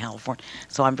State and California,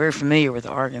 so I'm very familiar with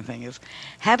the Oregon thing, is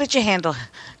how did you handle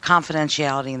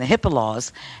confidentiality in the HIPAA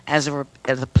laws as it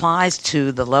applies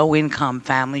to the low-income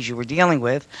families you were dealing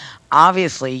with?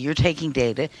 Obviously, you're taking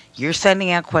data, you're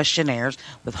sending out questionnaires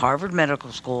with Harvard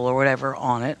Medical School or whatever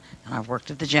on it, and I've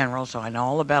worked at the General, so I know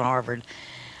all about Harvard.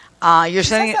 You're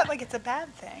sending says that like it's a bad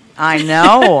thing. I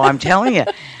know, I'm telling you.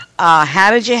 How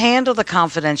did you handle the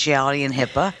confidentiality in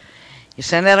HIPAA? You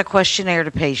send out a questionnaire to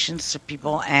patients, to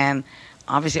people, and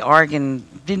obviously Oregon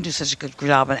didn't do such a good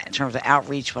job in terms of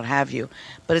outreach, what have you.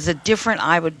 But it's a different,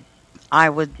 I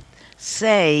would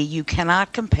say you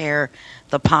cannot compare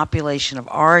the population of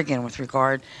Oregon with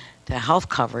regard to health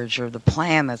coverage or the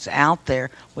plan that's out there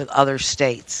with other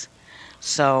states.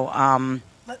 So,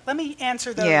 let me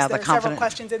answer those. Yeah, there are several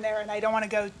questions in there, and I don't want to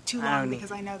go too long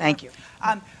because I know. Thank you.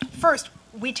 First,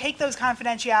 we take those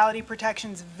confidentiality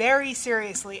protections very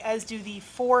seriously, as do the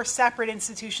 4 separate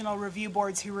institutional review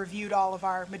boards who reviewed all of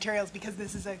our materials, because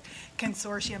this is a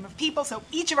consortium of people. So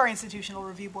each of our institutional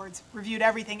review boards reviewed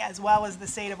everything, as well as the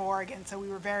state of Oregon. So we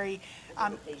were very...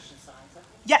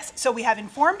 Yes, so we have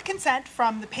informed consent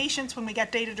from the patients when we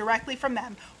get data directly from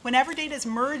them. Whenever data is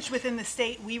merged within the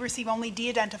state, we receive only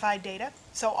de-identified data.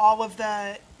 So all of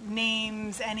the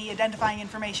names, any identifying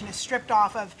information is stripped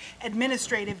off of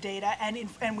administrative data.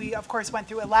 And we, of course, went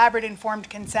through elaborate informed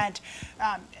consent,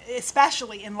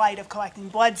 especially in light of collecting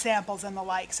blood samples and the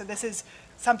like. So this is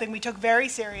something we took very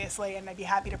seriously, and I'd be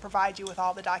happy to provide you with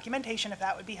all the documentation if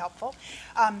that would be helpful.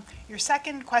 Your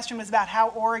second question was about how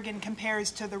Oregon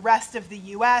compares to the rest of the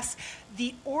U.S.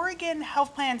 The Oregon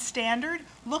Health Plan Standard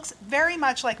looks very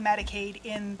much like Medicaid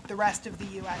in the rest of the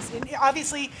U.S.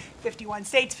 Obviously, 51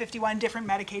 states, 51 different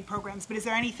Medicaid programs, but is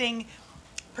there anything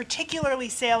particularly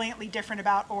saliently different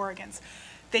about Oregon's?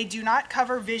 They do not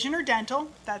cover vision or dental.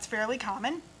 That's fairly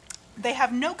common. They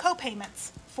have no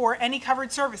co-payments for any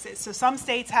covered services. So some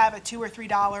states have a $2 or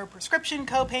 $3 prescription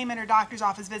co-payment or doctor's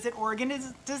office visit. Oregon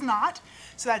does not.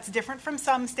 So that's different from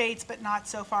some states, but not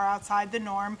so far outside the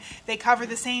norm. They cover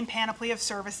the same panoply of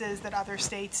services that other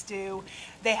states do.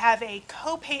 They have a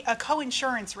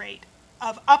co-insurance rate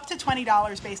of up to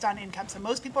 $20 based on income. So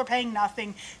most people are paying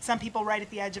nothing. Some people right at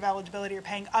the edge of eligibility are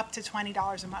paying up to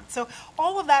 $20 a month. So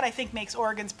all of that, I think, makes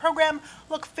Oregon's program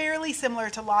look fairly similar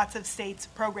to lots of states'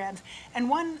 programs. And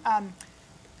one,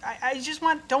 I just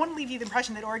don't want to leave you the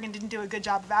impression that Oregon didn't do a good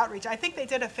job of outreach. I think they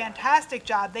did a fantastic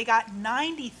job. They got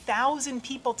 90,000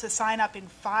 people to sign up in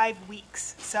 5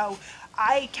 weeks. So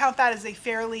I count that as a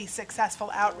fairly successful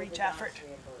outreach effort.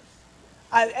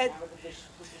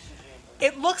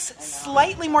 It looks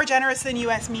slightly more generous than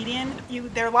U.S. median.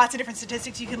 There are lots of different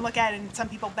statistics you can look at, and some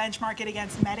people benchmark it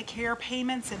against Medicare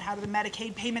payments and how do the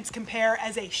Medicaid payments compare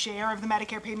as a share of the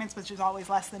Medicare payments, which is always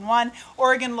less than 1.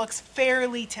 Oregon looks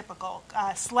fairly typical,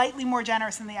 slightly more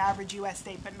generous than the average U.S.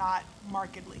 state, but not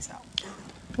markedly so.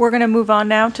 We're going to move on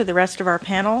now to the rest of our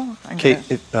panel. Kate,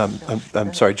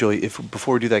 I'm sorry, Julie.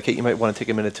 Before we do that, Kate, you might want to take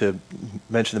a minute to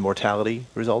mention the mortality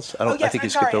results. Oh, yes, I think I'm you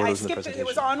skipped sorry. over I those in the skipped it. presentation. It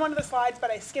was on one of the slides,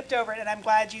 but I skipped over it, and I'm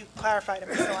glad you clarified it,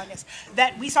 Mr. Longus,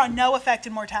 that we saw no effect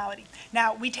in mortality.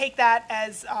 Now, we take that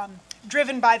as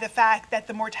driven by the fact that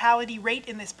the mortality rate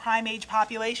in this prime age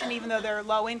population, even though they're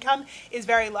low income, is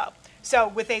very low. So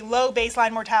with a low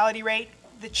baseline mortality rate,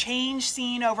 the change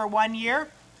seen over 1 year,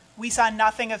 we saw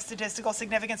nothing of statistical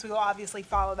significance. We will obviously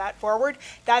follow that forward.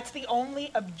 That's the only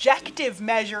objective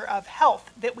measure of health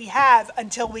that we have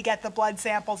until we get the blood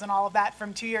samples and all of that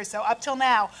from 2 years. So up till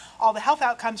now, all the health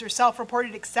outcomes are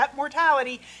self-reported except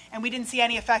mortality, and we didn't see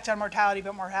any effect on mortality,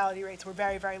 but mortality rates were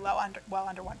very, very low, well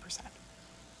under 1%.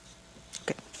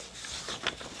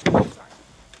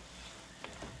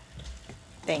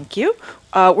 Thank you.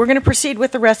 We're going to proceed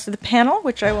with the rest of the panel,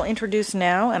 which I will introduce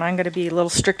now, and I'm going to be a little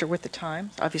stricter with the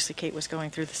time. Obviously, Kate was going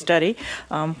through the study.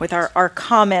 With our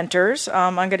commenters,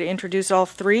 I'm going to introduce all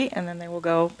three, and then they will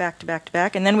go back to back to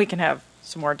back, and then we can have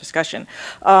some more discussion.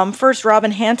 First,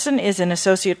 Robin Hanson is an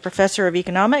associate professor of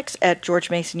economics at George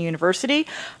Mason University,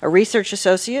 a research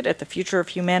associate at the Future of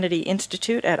Humanity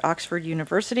Institute at Oxford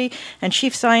University, and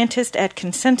chief scientist at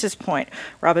Consensus Point.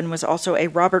 Robin was also a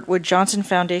Robert Wood Johnson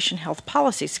Foundation Health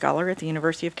Policy Scholar at the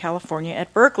University of California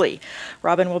at Berkeley.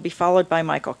 Robin will be followed by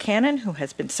Michael Cannon, who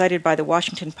has been cited by the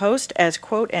Washington Post as,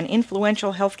 quote, an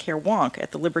influential healthcare wonk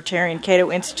at the Libertarian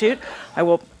Cato Institute. I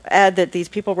will add that these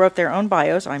people wrote their own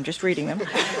bios, I'm just reading them,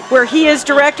 where he is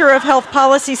Director of Health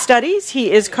Policy Studies. He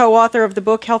is co-author of the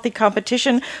book Healthy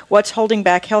Competition, What's Holding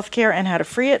Back Healthcare and How to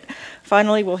Free It.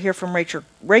 Finally, we'll hear from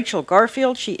Rachel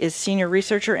Garfield. She is Senior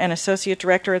Researcher and Associate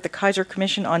Director at the Kaiser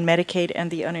Commission on Medicaid and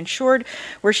the Uninsured,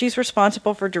 where she's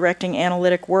responsible for directing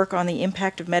analytic work on the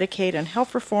impact of Medicaid and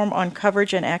health reform on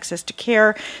coverage and access to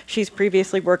care. She's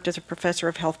previously worked as a professor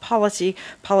of health policy,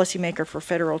 policymaker for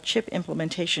federal CHIP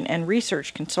implementation, and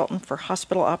research consultant for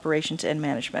hospital operations and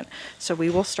management. So we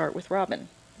will start with Robin.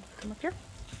 Come up here.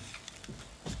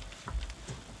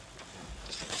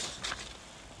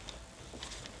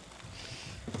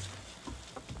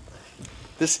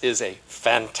 This is a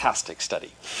fantastic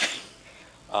study.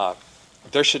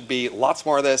 There should be lots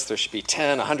more of this. There should be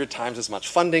 10, 100 times as much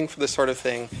funding for this sort of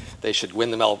thing. They should win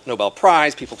the Nobel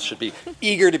Prize. People should be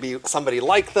eager to be somebody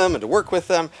like them and to work with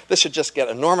them. This should just get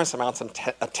enormous amounts of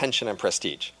attention and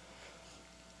prestige.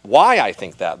 Why I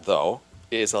think that, though,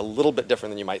 is a little bit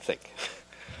different than you might think.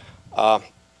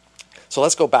 So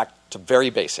let's go back to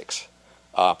very basics.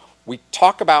 We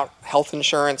talk about health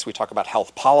insurance. We talk about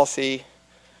health policy.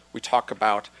 We talk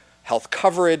about health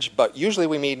coverage, but usually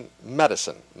we mean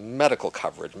medicine, medical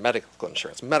coverage, medical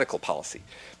insurance, medical policy,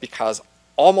 because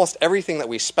almost everything that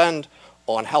we spend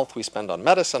on health, we spend on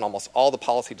medicine. Almost all the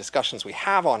policy discussions we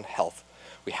have on health,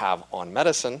 we have on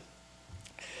medicine.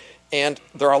 And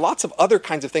there are lots of other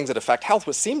kinds of things that affect health,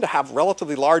 which seem to have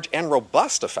relatively large and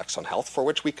robust effects on health, for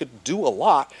which we could do a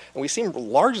lot, and we seem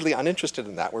largely uninterested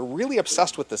in that. We're really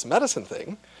obsessed with this medicine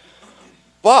thing,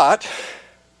 but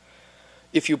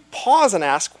if you pause and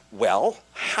ask, well,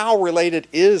 how related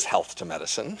is health to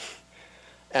medicine,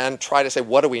 and try to say,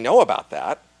 what do we know about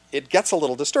that, it gets a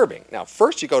little disturbing. Now,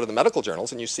 first you go to the medical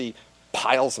journals and you see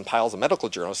piles and piles of medical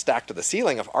journals stacked to the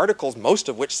ceiling of articles, most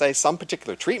of which say some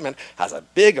particular treatment has a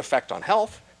big effect on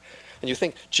health. And you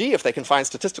think, gee, if they can find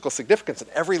statistical significance in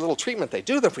every little treatment they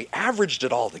do, then if we averaged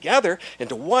it all together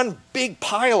into one big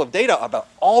pile of data about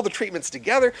all the treatments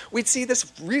together, we'd see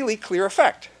this really clear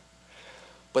effect.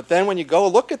 But then when you go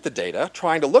look at the data,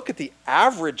 trying to look at the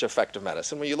average effect of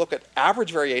medicine, when you look at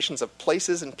average variations of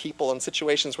places and people and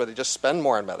situations where they just spend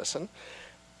more on medicine,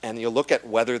 and you look at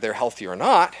whether they're healthy or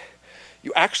not,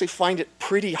 you actually find it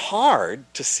pretty hard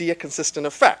to see a consistent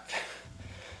effect.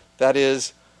 That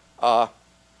is,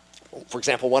 for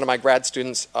example, one of my grad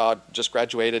students just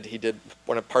graduated. He did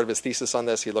part of his thesis on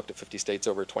this. He looked at 50 states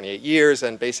over 28 years,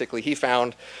 and basically he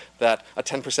found that a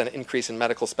 10% increase in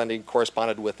medical spending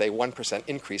corresponded with a 1%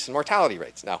 increase in mortality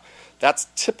rates. Now, that's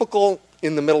typical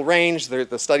in the middle range.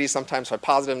 The studies sometimes have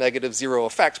positive, negative, zero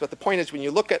effects, but the point is when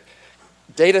you look at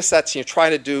data sets and you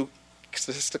try to do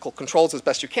statistical controls as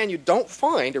best you can, you don't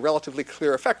find a relatively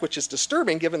clear effect, which is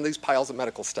disturbing given these piles of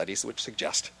medical studies which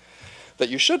suggest that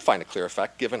you should find a clear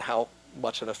effect given how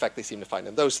much an effect they seem to find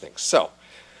in those things. So,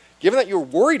 given that you're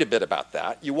worried a bit about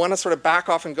that, you want to sort of back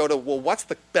off and go to, well, what's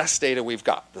the best data we've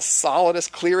got? The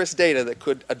solidest, clearest data that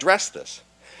could address this.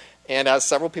 And as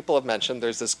several people have mentioned,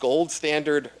 there's this gold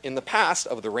standard in the past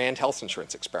of the RAND health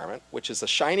insurance experiment, which is a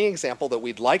shining example that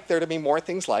we'd like there to be more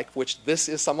things like, which this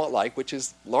is somewhat like, which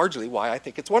is largely why I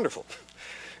think it's wonderful,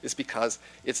 is because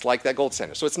it's like that gold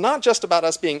standard. So it's not just about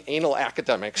us being anal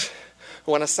academics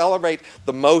want to celebrate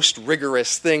the most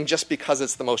rigorous thing just because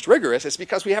it's the most rigorous. It's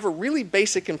because we have a really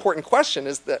basic, important question: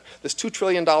 is that this $2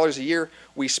 trillion a year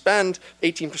we spend,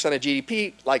 18% of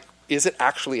GDP, like, is it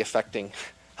actually affecting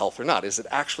health or not? Is it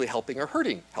actually helping or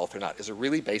hurting health or not? Is a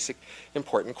really basic,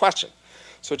 important question.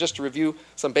 So just to review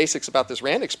some basics about this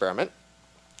RAND experiment,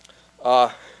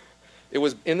 it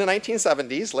was in the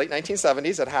 1970s, late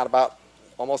 1970s. It had about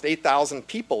almost 8,000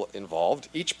 people involved.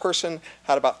 Each person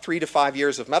had about 3 to 5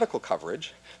 years of medical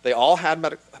coverage. They all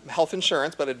had health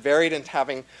insurance, but it varied into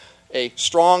having a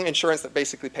strong insurance that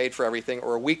basically paid for everything,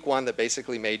 or a weak one that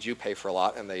basically made you pay for a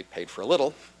lot and they paid for a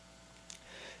little.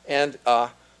 And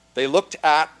they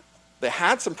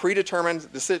had some predetermined,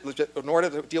 in order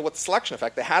to deal with the selection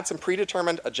effect, they had some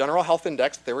predetermined a general health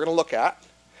index that they were going to look at.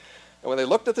 And when they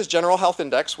looked at this general health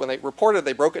index, when they reported,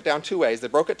 they broke it down 2 ways. They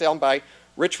broke it down by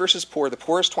rich versus poor. The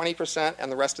poor is 20%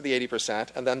 and the rest of the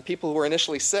 80%. And then people who were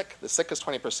initially sick, the sick is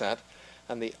 20%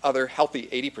 and the other healthy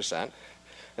 80%.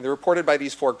 And they reported by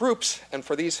these 4 groups. And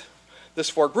for this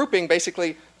 4 grouping,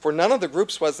 basically, for none of the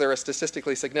groups was there a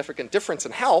statistically significant difference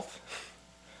in health.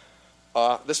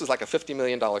 This was like a $50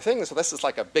 million thing, so this is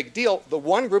like a big deal. The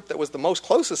one group that was the most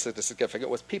closest to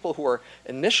significant was people who were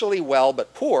initially well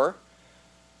but poor,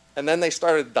 and then they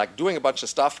started like doing a bunch of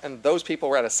stuff, and those people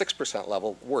were at a 6%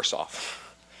 level worse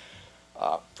off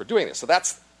for doing this. So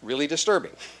that's really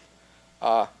disturbing.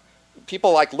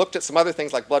 People like looked at some other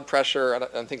things like blood pressure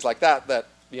and things like that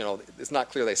it's not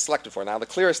clear they selected for. Now the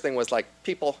clearest thing was like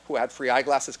people who had free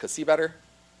eyeglasses could see better.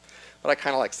 But I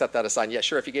kind of like set that aside. Yeah,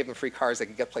 sure, if you gave them free cars, they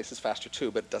could get places faster too,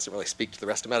 but it doesn't really speak to the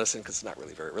rest of medicine because it's not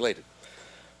really very related.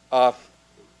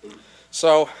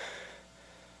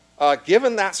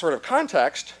 Given that sort of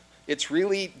context, it's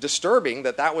really disturbing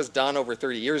that that was done over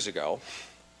 30 years ago,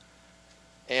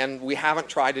 and we haven't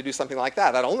tried to do something like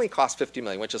that. That only costs $50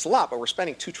 million, which is a lot, but we're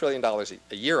spending $2 trillion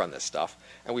a year on this stuff,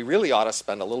 and we really ought to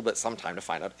spend a little bit some time to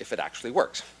find out if it actually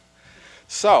works.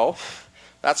 So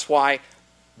that's why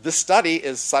this study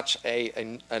is such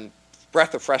a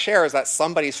breath of fresh air, is that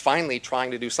somebody's finally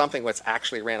trying to do something that's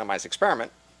actually a randomized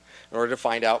experiment in order to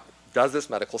find out, does this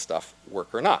medical stuff work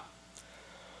or not?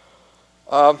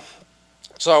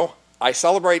 So I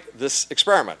celebrate this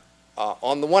experiment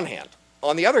on the one hand.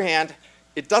 On the other hand,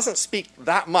 it doesn't speak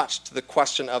that much to the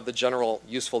question of the general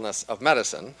usefulness of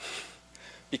medicine,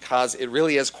 because it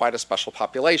really is quite a special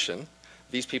population.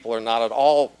 These people are not at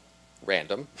all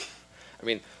random. I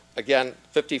mean, again,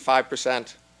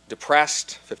 55%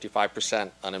 depressed,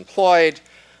 55% unemployed.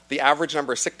 The average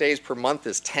number of sick days per month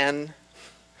is 10.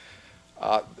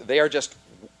 They are just,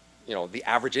 the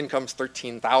average income is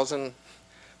 $13,000.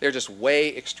 They're just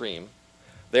way extreme.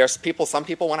 Some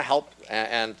people want to help,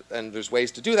 and there's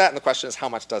ways to do that, and the question is, how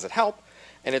much does it help?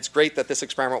 And it's great that this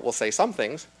experiment will say some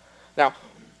things. Now,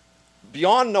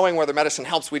 beyond knowing whether medicine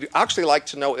helps, we'd actually like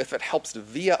to know if it helps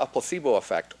via a placebo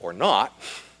effect or not.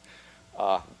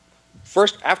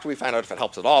 First, after we find out if it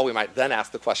helps at all, we might then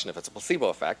ask the question if it's a placebo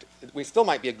effect. We still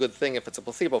might be a good thing if it's a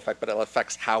placebo effect, but it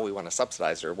affects how we want to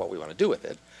subsidize it or what we want to do with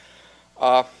it.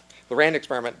 The RAND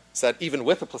experiment said even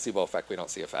with a placebo effect, we don't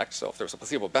see effect. So if there's a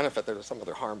placebo benefit, there's some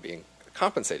other harm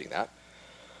compensating that.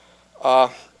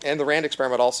 And the RAND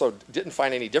experiment also didn't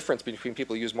find any difference between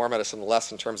people who use more medicine and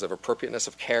less in terms of appropriateness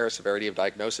of care, severity of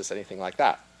diagnosis, anything like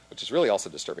that, which is really also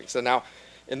disturbing. So now,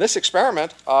 in this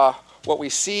experiment, what we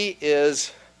see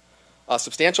is a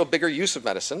substantial bigger use of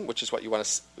medicine, which is what you want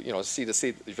to see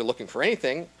if you're looking for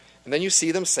anything. And then you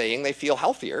see them saying they feel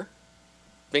healthier.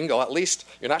 Bingo, at least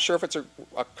you're not sure if it's a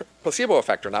placebo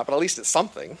effect or not, but at least it's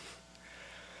something,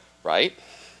 right?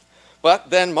 But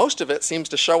then most of it seems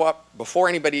to show up before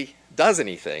anybody does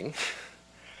anything.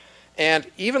 And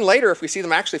even later, if we see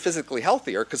them actually physically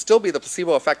healthier, it could still be the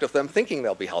placebo effect of them thinking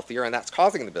they'll be healthier, and that's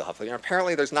causing them to be healthier. And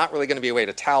apparently, there's not really going to be a way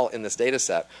to tell in this data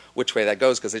set which way that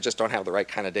goes, because they just don't have the right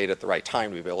kind of data at the right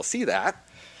time to be able to see that.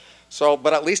 So,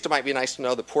 but at least it might be nice to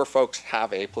know that poor folks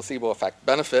have a placebo effect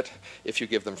benefit if you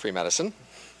give them free medicine.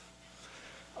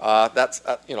 That's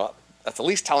at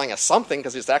least telling us something,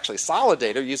 because it's actually solid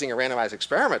data using a randomized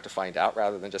experiment to find out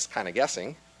rather than just kind of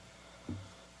guessing.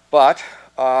 But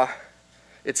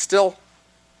it's still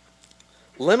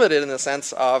limited in the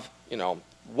sense of,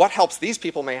 what helps these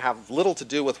people may have little to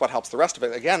do with what helps the rest of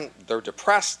it. Again, they're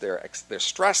depressed, they're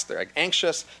stressed, they're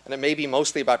anxious, and it may be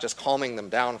mostly about just calming them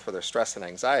down for their stress and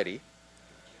anxiety.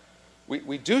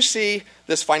 We do see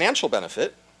this financial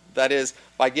benefit, that is,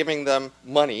 by giving them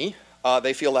money,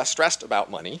 they feel less stressed about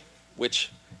money,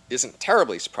 which isn't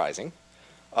terribly surprising.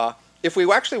 If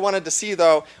we actually wanted to see,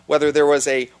 though, whether there was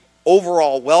a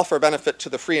overall welfare benefit to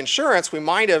the free insurance, we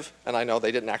might have, and I know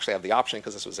they didn't actually have the option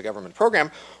because this was a government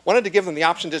program, wanted to give them the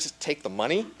option to just take the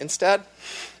money instead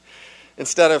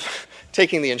of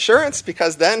taking the insurance,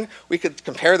 because then we could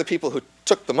compare the people who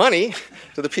took the money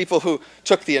to the people who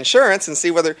took the insurance and see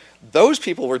whether those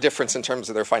people were different in terms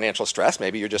of their financial stress.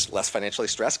 Maybe you're just less financially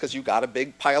stressed because you got a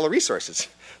big pile of resources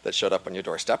that showed up on your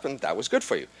doorstep, and that was good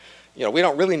for you. You know, we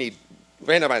don't really need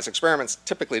randomized experiments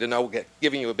typically to know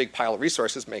giving you a big pile of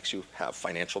resources makes you have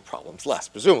financial problems less,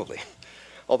 presumably.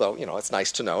 Although, you know, it's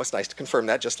nice to know, it's nice to confirm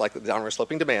that, just like the downward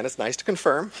sloping demand, it's nice to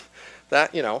confirm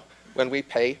that, you know, when we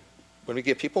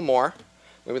give people more,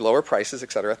 when we lower prices,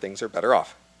 et cetera, things are better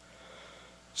off.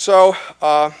 So,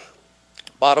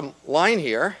 bottom line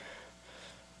here,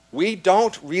 we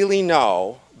don't really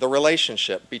know the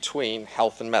relationship between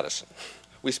health and medicine.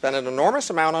 We spend an enormous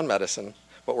amount on medicine,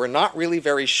 but we're not really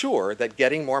very sure that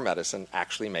getting more medicine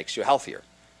actually makes you healthier.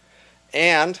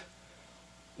 And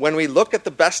when we look at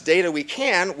the best data we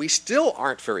can, we still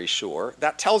aren't very sure.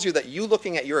 That tells you that you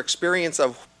looking at your experience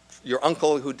of your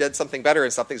uncle who did something better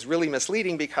and something is really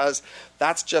misleading, because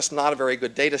that's just not a very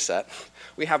good data set.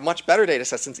 We have much better data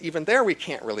sets, since even there we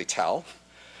can't really tell.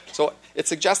 So it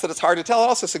suggests that it's hard to tell. It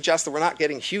also suggests that we're not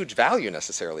getting huge value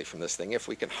necessarily from this thing if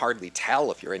we can hardly tell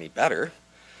if you're any better.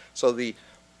 So the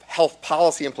health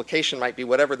policy implication might be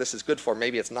whatever this is good for,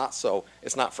 maybe it's not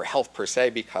for health per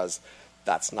se, because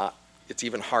it's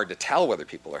even hard to tell whether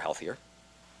people are healthier.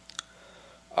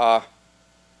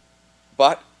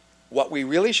 But what we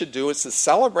really should do is to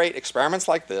celebrate experiments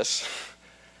like this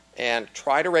and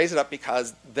try to raise it up,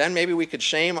 because then maybe we could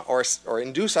shame or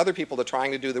induce other people to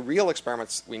trying to do the real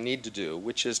experiments we need to do,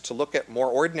 which is to look at more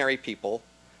ordinary people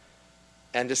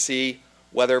and to see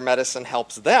whether medicine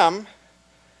helps them,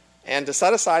 and to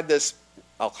set aside this,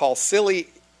 I'll call silly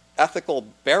ethical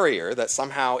barrier that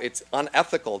somehow it's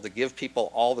unethical to give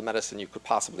people all the medicine you could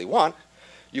possibly want.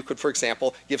 You could, for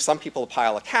example, give some people a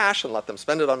pile of cash and let them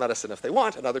spend it on medicine if they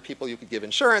want, and other people you could give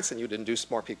insurance, and you'd induce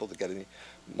more people to get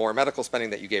more medical spending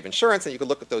that you gave insurance, and you could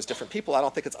look at those different people. I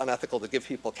don't think it's unethical to give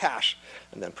people cash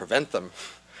and then prevent them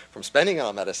from spending it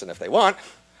on medicine if they want.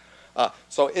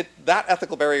 So that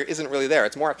ethical barrier isn't really there.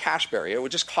 It's more a cash barrier. It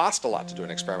would just cost a lot to do an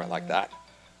experiment like that,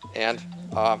 and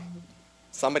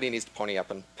somebody needs to pony up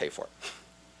and pay for it.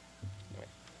 Anyway.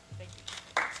 Thank you.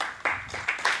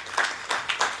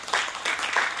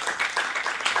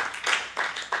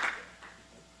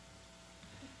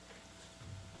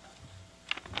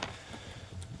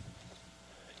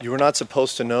 You were not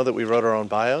supposed to know that we wrote our own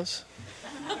bios?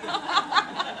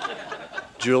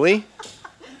 Julie?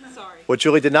 Sorry. What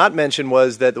Julie did not mention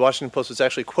was that the Washington Post was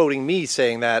actually quoting me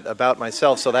saying that about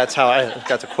myself, so that's how I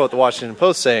got to quote the Washington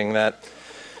Post saying that.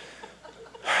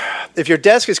 If your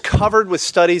desk is covered with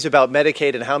studies about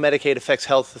Medicaid and how Medicaid affects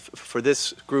health for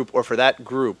this group or for that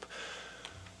group,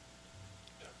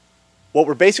 what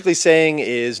we're basically saying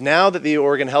is, now that the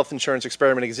Oregon Health Insurance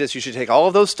Experiment exists, you should take all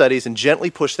of those studies and gently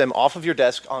push them off of your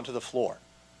desk onto the floor.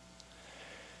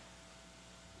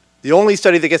 The only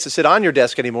study that gets to sit on your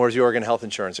desk anymore is the Oregon Health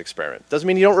Insurance Experiment. Doesn't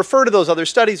mean you don't refer to those other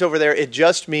studies over there. It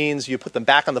just means you put them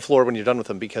back on the floor when you're done with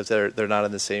them, because they're not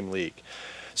in the same league.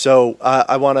 So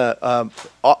I want to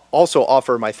also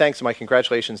offer my thanks and my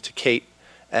congratulations to Kate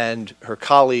and her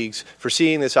colleagues for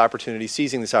seizing this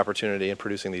opportunity, and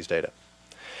producing these data.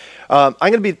 I'm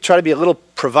going to try to be a little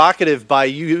provocative by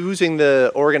using the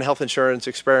Oregon Health Insurance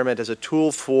Experiment as a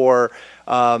tool for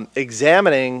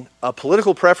examining a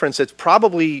political preference that's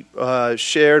probably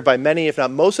shared by many, if not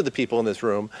most, of the people in this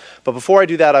room. But before I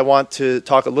do that, I want to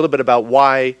talk a little bit about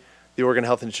why the Oregon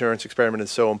Health Insurance Experiment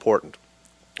is so important.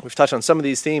 We've touched on some of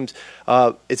these themes.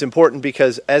 It's important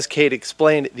because, as Kate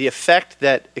explained, the effect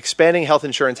that expanding health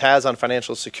insurance has on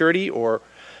financial security or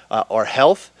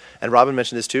health, and Robin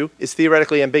mentioned this too, is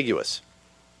theoretically ambiguous.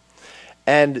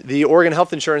 And the Oregon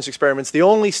Health Insurance Experiment is the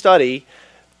only study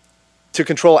to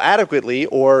control adequately,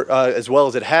 or as well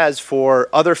as it has, for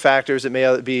other factors that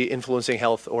may be influencing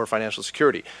health or financial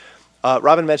security.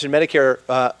 Robin mentioned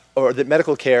Medicare, or that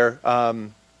medical care,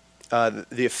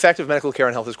 the effect of medical care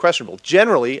on health is questionable.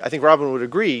 Generally, I think Robin would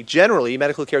agree, generally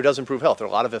medical care does improve health. There are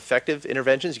a lot of effective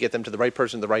interventions. You get them to the right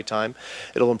person at the right time,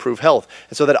 it'll improve health.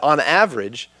 And so that on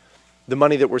average, the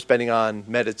money that we're spending on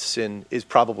medicine is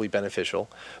probably beneficial.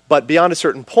 But beyond a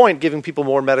certain point, giving people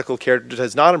more medical care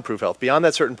does not improve health. Beyond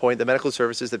that certain point, the medical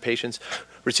services that patients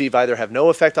receive either have no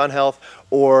effect on health,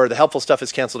 or the helpful stuff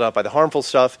is canceled out by the harmful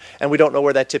stuff, and we don't know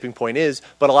where that tipping point is,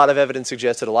 but a lot of evidence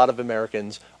suggests that a lot of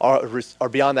Americans are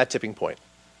beyond that tipping point.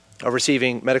 of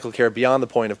receiving medical care beyond the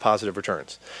point of positive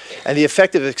returns. And the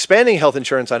effect of expanding health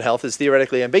insurance on health is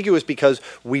theoretically ambiguous because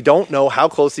we don't know how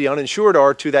close the uninsured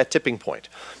are to that tipping point.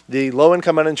 The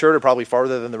low-income uninsured are probably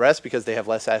farther than the rest because they have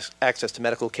less access to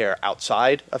medical care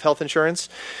outside of health insurance.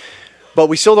 But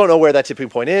we still don't know where that tipping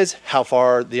point is, how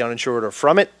far the uninsured are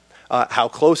from it, how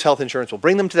close health insurance will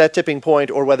bring them to that tipping point,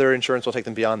 or whether insurance will take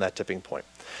them beyond that tipping point.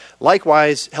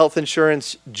 Likewise, health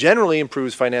insurance generally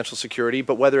improves financial security,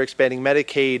 but whether expanding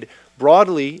Medicaid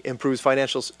broadly improves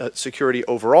financial security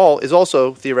overall is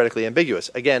also theoretically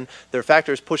ambiguous. Again, there are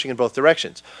factors pushing in both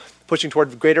directions. Pushing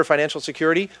toward greater financial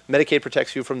security, Medicaid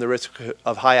protects you from the risk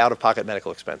of high out-of-pocket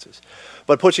medical expenses.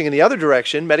 But pushing in the other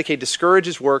direction, Medicaid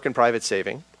discourages work and private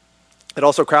saving. It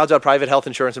also crowds out private health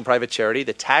insurance and private charity.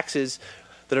 The taxes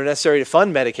that are necessary to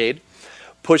fund Medicaid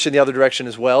push in the other direction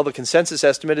as well. The consensus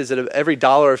estimate is that of every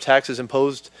dollar of taxes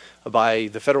imposed by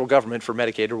the federal government for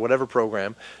Medicaid or whatever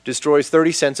program destroys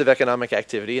 30 cents of economic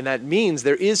activity, and that means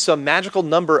there is some magical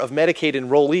number of Medicaid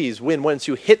enrollees when once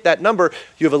you hit that number,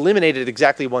 you have eliminated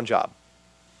exactly one job.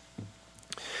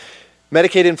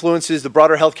 Medicaid influences the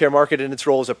broader healthcare market in its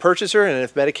role as a purchaser, and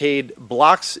if Medicaid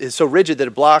is so rigid that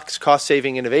it blocks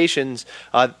cost-saving innovations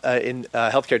in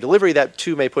healthcare delivery, that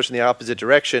too may push in the opposite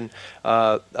direction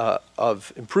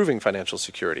of improving financial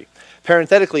security.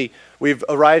 Parenthetically, we've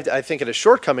arrived, I think, at a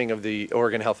shortcoming of the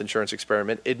Oregon health insurance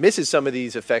experiment. It misses some of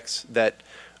these effects that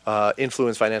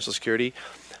influence financial security.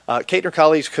 Kate and her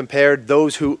colleagues compared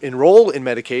those who enroll in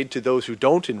Medicaid to those who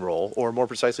don't enroll, or more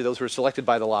precisely, those who are selected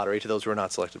by the lottery to those who are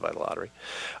not selected by the lottery.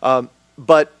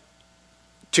 But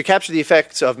to capture the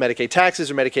effects of Medicaid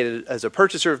taxes or Medicaid as a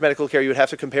purchaser of medical care, you would have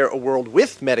to compare a world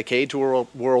with Medicaid to a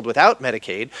world without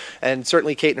Medicaid. And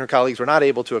certainly Kate and her colleagues were not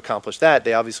able to accomplish that.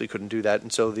 They obviously couldn't do that.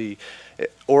 And so the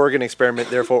Oregon experiment,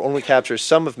 therefore, only captures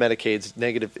some of Medicaid's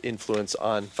negative influence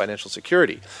on financial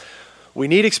security. We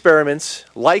need experiments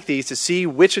like these to see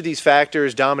which of these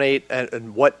factors dominate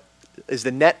and what is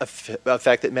the net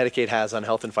effect that Medicaid has on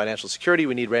health and financial security.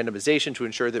 We need randomization to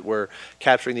ensure that we're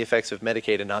capturing the effects of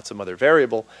Medicaid and not some other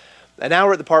variable. And now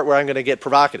we're at the part where I'm going to get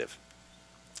provocative.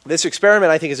 This experiment,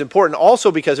 I think, is important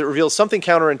also because it reveals something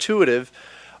counterintuitive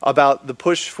about the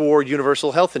push for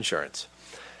universal health insurance.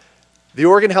 The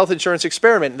Oregon health insurance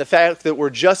experiment and the fact that we're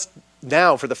just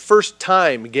now, for the first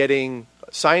time, getting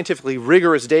scientifically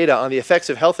rigorous data on the effects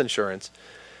of health insurance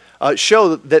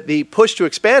show that the push to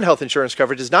expand health insurance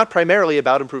coverage is not primarily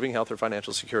about improving health or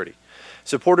financial security.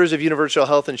 Supporters of universal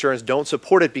health insurance don't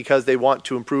support it because they want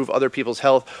to improve other people's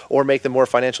health or make them more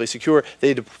financially secure.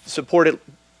 They support it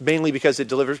mainly because it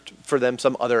delivers for them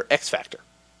some other X factor.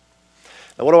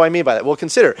 Now, what do I mean by that? Well,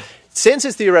 consider, since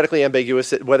it's theoretically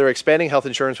ambiguous that whether expanding health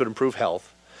insurance would improve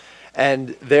health, and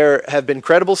there have been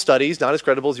credible studies, not as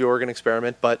credible as the Oregon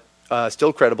experiment, but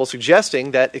still credible,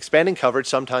 suggesting that expanding coverage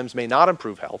sometimes may not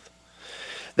improve health.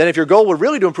 Then if your goal were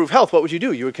really to improve health, what would you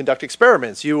do? You would conduct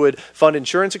experiments. You would fund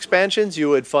insurance expansions. You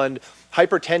would fund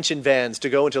hypertension vans to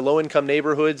go into low-income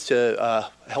neighborhoods to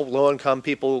help low-income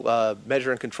people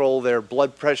measure and control their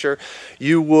blood pressure.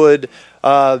 You would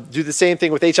do the same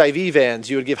thing with HIV vans.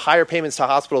 You would give higher payments to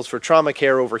hospitals for trauma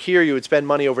care over here. You would spend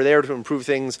money over there to improve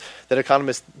things that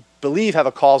economists believe have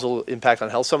a causal impact on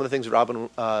health. Some of the things that Robin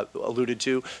alluded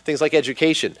to, things like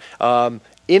education,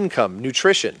 income,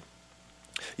 nutrition.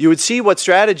 You would see what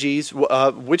strategies,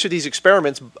 which of these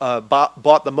experiments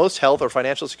bought the most health or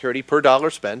financial security per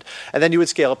dollar spent, and then you would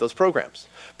scale up those programs.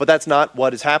 But that's not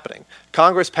what is happening.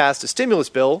 Congress passed a stimulus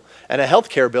bill and a health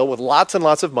care bill with lots and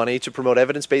lots of money to promote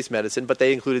evidence-based medicine, but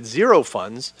they included zero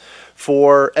funds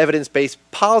for evidence-based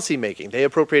policymaking. They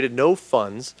appropriated no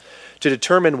funds to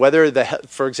determine whether,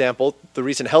 for example, the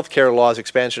recent health care law's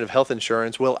expansion of health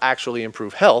insurance will actually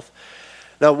improve health.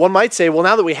 Now, one might say, well,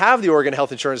 now that we have the Oregon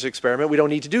health insurance experiment, we don't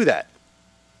need to do that.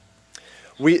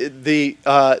 The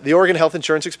Oregon health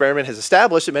insurance experiment has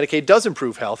established that Medicaid does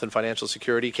improve health and financial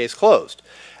security, case closed.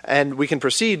 And we can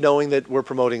proceed knowing that we're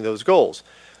promoting those goals.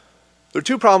 There are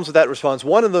two problems with that response.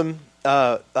 One of them,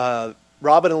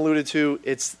 Robin alluded to,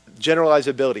 it's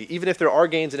generalizability. Even if there are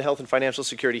gains in health and financial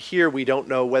security here, we don't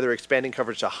know whether expanding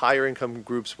coverage to higher income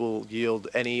groups will yield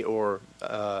any or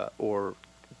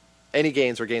any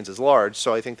gains or gains as large.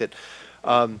 So I think that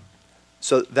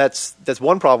so that's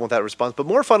one problem with that response. But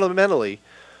more fundamentally,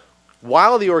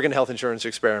 while the Oregon health insurance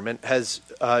experiment has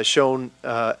shown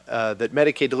that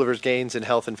Medicaid delivers gains in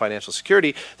health and financial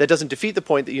security, that doesn't defeat the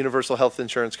point that universal health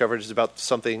insurance coverage is about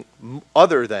something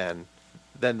other than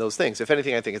than those things. If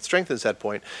anything, I think it strengthens that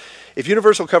point. If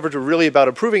universal coverage were really about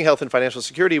improving health and financial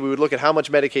security, we would look at how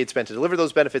much Medicaid spent to deliver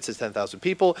those benefits as 10,000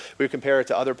 people. We would compare it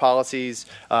to other policies,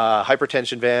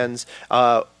 hypertension bans,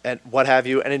 and what have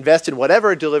you, and invest in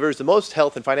whatever delivers the most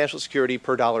health and financial security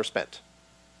per dollar spent.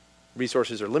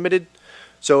 Resources are limited.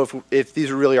 So if these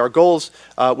are really our goals,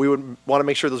 we would want to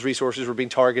make sure those resources were being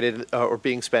targeted or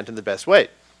being spent in the best way.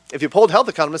 If you polled health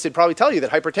economists, they'd probably tell you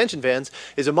that hypertension bans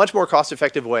is a much more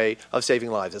cost-effective way of saving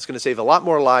lives. It's going to save a lot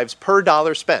more lives per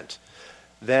dollar spent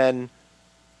than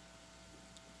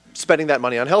spending that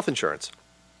money on health insurance.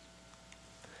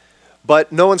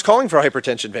 But no one's calling for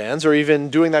hypertension bans or even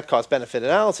doing that cost-benefit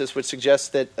analysis, which suggests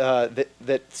that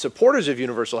that supporters of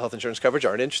universal health insurance coverage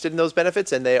aren't interested in those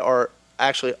benefits, and they are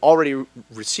actually already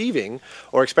receiving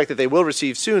or expect that they will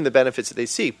receive soon the benefits that they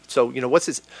see. So, what's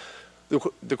this?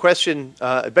 The question,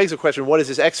 it begs the question, what is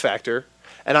this X factor?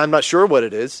 And I'm not sure what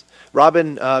it is.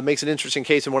 Robin makes an interesting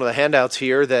case in one of the handouts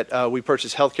here that we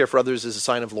purchase healthcare for others as a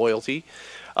sign of loyalty.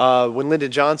 When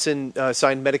Lyndon Johnson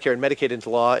signed Medicare and Medicaid into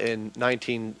law in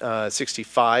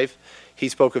 1965, he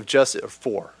spoke of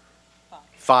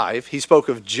He spoke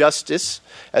of justice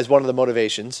as one of the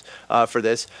motivations for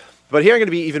this. But here I'm going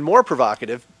to be even more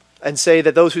provocative and say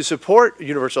that those who support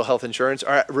universal health insurance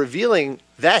are revealing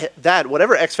that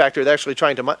whatever X factor they're actually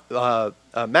trying to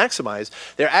maximize,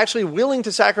 they're actually willing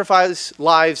to sacrifice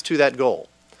lives to that goal.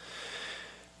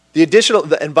 The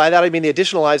additional, and by that I mean the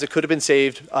additional lives that could have been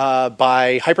saved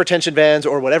by hypertension bans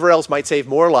or whatever else might save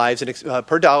more lives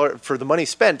per dollar for the money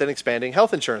spent than expanding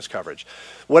health insurance coverage.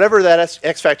 Whatever that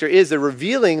X factor is, they're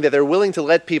revealing that they're willing to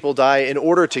let people die in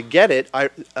order to get it.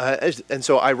 And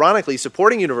so ironically,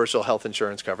 supporting universal health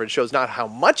insurance coverage shows not how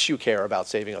much you care about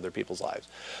saving other people's lives,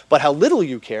 but how little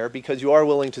you care because you are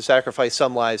willing to sacrifice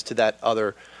some lives to that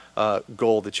other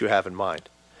goal that you have in mind.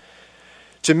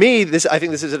 To me, I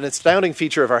think this is an astounding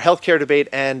feature of our healthcare debate,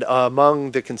 and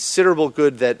among the considerable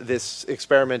good that this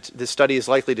study is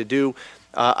likely to do.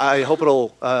 I hope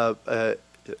it'll.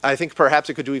 I think perhaps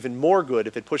it could do even more good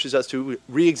if it pushes us to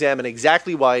re-examine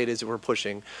exactly why it is that we're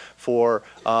pushing for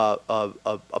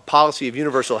a policy of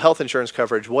universal health insurance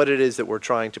coverage, what it is that we're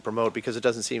trying to promote, because it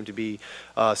doesn't seem to be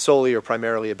solely or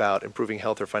primarily about improving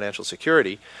health or financial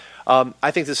security.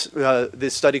 I think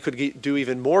this study could do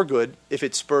even more good if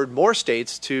it spurred more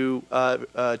states to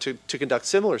conduct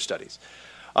similar studies.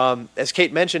 As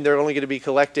Kate mentioned, they're only going to be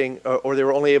collecting, or they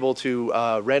were only able to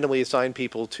randomly assign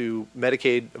people to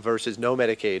Medicaid versus no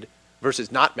Medicaid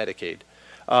versus not Medicaid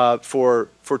for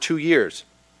 2 years.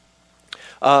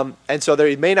 And so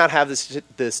they may not have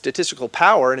the statistical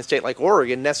power in a state like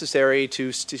Oregon necessary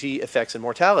to see effects in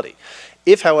mortality.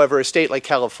 If, however, a state like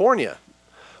California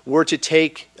were to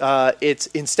take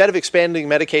instead of expanding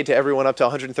Medicaid to everyone up to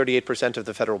 138% of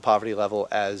the federal poverty level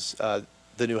as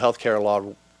the new health care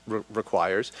law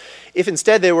requires, if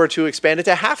instead they were to expand it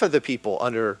to half of the people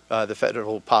under the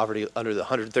federal poverty, under the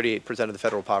 138% of the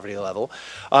federal poverty level,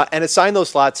 and assign those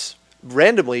slots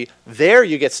randomly, there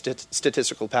you get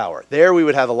statistical power. There we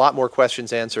would have a lot more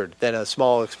questions answered than a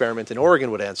small experiment in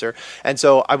Oregon would answer. And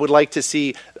so I would like to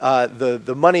see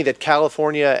the money that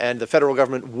California and the federal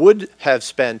government would have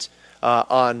spent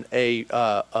on a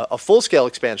full-scale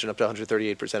expansion up to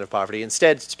 138% of poverty,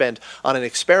 instead spent on an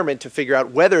experiment to figure out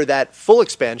whether that full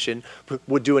expansion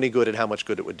would do any good and how much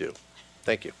good it would do.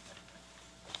 Thank you.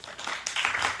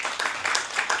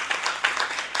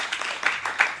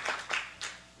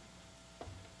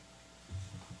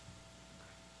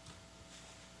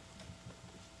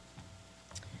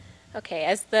 Okay,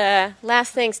 as the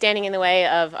last thing standing in the way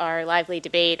of our lively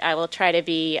debate, I will try to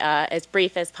be as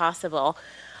brief as possible.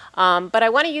 But I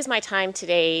want to use my time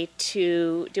today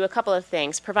to do a couple of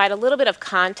things. Provide a little bit of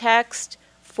context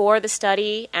for the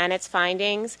study and its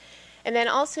findings, and then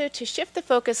also to shift the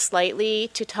focus slightly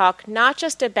to talk not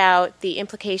just about the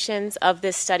implications of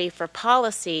this study for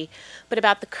policy, but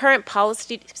about the current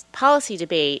policy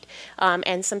debate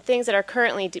and some things that are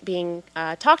currently being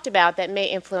talked about that may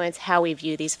influence how we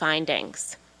view these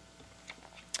findings.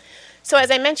 So as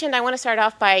I mentioned, I want to start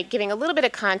off by giving a little bit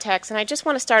of context, and I just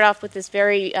want to start off with this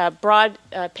very broad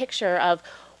picture of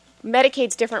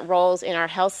Medicaid's different roles in our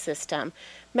health system.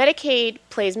 Medicaid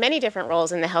plays many different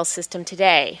roles in the health system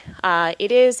today.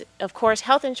 It is, of course,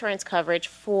 health insurance coverage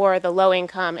for the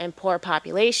low-income and poor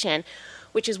population,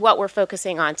 which is what we're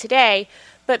focusing on today.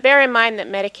 But bear in mind that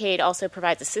Medicaid also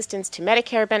provides assistance to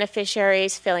Medicare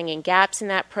beneficiaries, filling in gaps in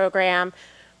that program,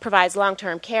 provides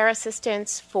long-term care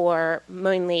assistance for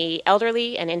mainly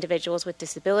elderly and individuals with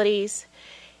disabilities.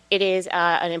 It is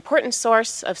an important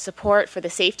source of support for the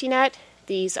safety net.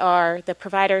 These are the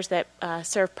providers that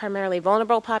serve primarily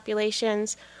vulnerable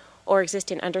populations or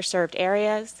exist in underserved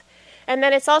areas. And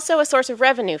then it's also a source of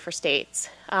revenue for states.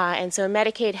 And so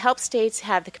Medicaid helps states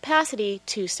have the capacity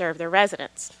to serve their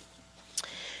residents.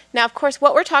 Now, of course,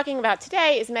 what we're talking about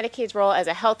today is Medicaid's role as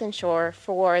a health insurer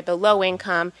for the low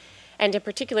income and in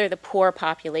particular the poor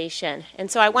population.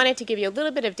 And so I wanted to give you a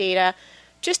little bit of data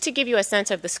just to give you a sense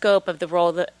of the scope of the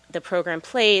role that the program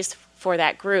plays for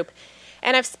that group.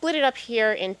 And I've split it up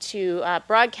here into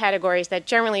broad categories that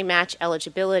generally match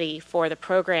eligibility for the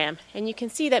program. And you can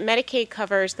see that Medicaid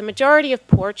covers the majority of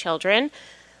poor children,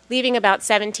 leaving about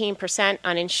 17%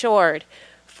 uninsured.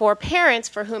 For parents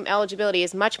for whom eligibility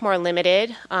is much more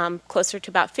limited, closer to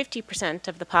about 50%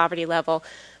 of the poverty level,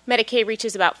 Medicaid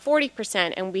reaches about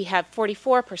 40%, and we have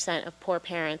 44% of poor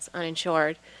parents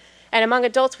uninsured. And among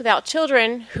adults without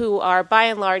children who are by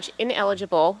and large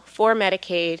ineligible for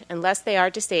Medicaid unless they are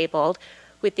disabled,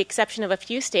 with the exception of a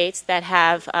few states that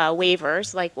have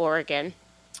waivers like Oregon,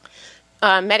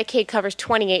 Medicaid covers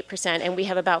 28%, and we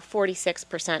have about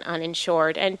 46%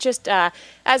 uninsured. And just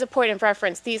as a point of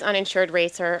reference, these uninsured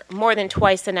rates are more than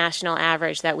twice the national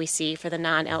average that we see for the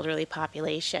non-elderly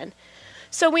population.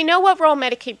 So we know what role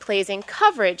Medicaid plays in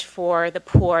coverage for the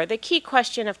poor. The key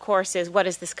question, of course, is what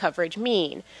does this coverage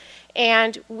mean?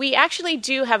 And we actually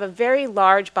do have a very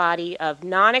large body of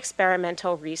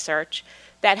non-experimental research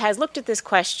that has looked at this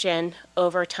question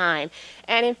over time.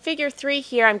 And in Figure 3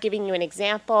 here, I'm giving you an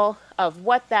example of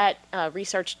what that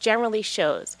research generally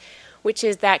shows, which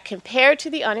is that compared to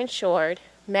the uninsured,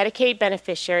 Medicaid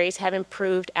beneficiaries have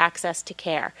improved access to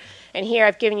care. And here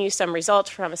I've given you some results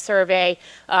from a survey,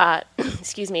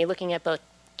 looking at both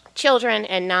children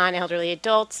and non-elderly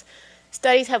adults.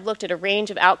 Studies have looked at a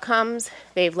range of outcomes.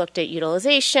 They've looked at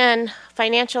utilization,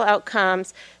 financial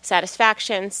outcomes,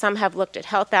 satisfaction. Some have looked at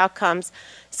health outcomes.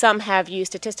 Some have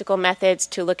used statistical methods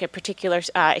to look at particular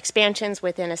expansions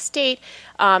within a state.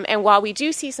 And while we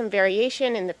do see some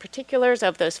variation in the particulars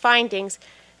of those findings,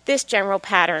 this general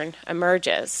pattern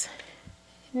emerges.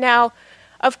 Now,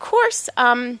 of course,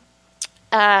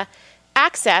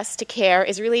 access to care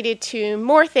is related to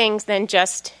more things than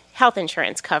just health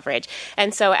insurance coverage.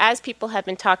 And so as people have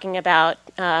been talking about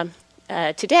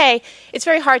today, it's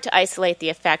very hard to isolate the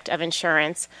effect of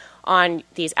insurance on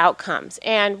these outcomes.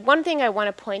 And one thing I want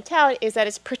to point out is that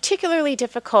it's particularly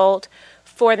difficult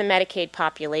for the Medicaid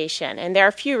population. And there are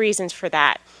a few reasons for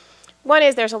that. One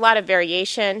is there's a lot of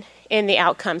variation in the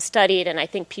outcomes studied, and I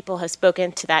think people have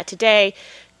spoken to that today.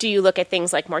 Do you look at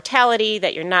things like mortality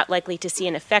that you're not likely to see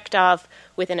an effect of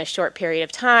within a short period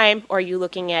of time, or are you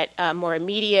looking at more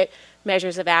immediate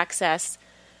measures of access?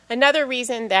 Another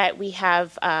reason that we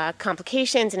have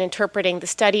complications in interpreting the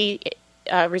study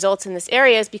results in this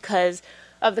area is because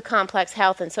of the complex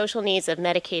health and social needs of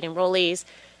Medicaid enrollees.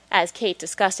 As Kate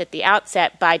discussed at the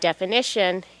outset, by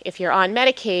definition, if you're on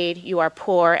Medicaid, you are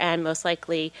poor and most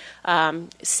likely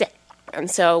sick.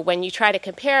 And so when you try to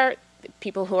compare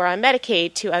people who are on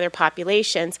Medicaid to other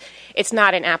populations, it's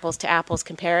not an apples-to-apples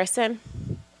comparison.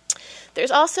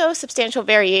 There's also substantial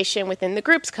variation within the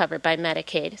groups covered by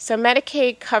Medicaid. So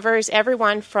Medicaid covers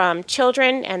everyone from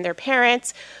children and their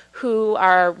parents who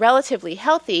are relatively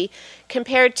healthy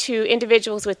compared to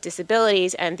individuals with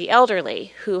disabilities and the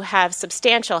elderly who have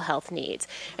substantial health needs.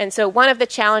 And so one of the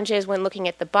challenges when looking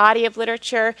at the body of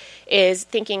literature is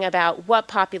thinking about what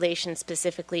population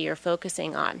specifically you're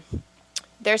focusing on.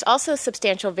 There's also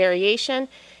substantial variation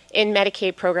in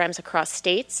Medicaid programs across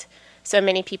states. So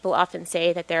many people often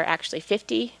say that there are actually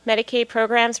 50 Medicaid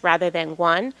programs rather than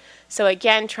one. So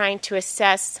again, trying to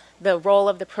assess the role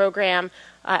of the program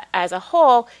as a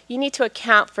whole, you need to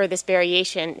account for this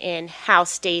variation in how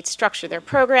states structure their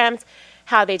programs,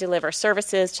 how they deliver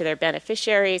services to their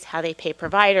beneficiaries, how they pay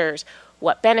providers,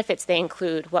 what benefits they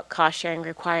include, what cost-sharing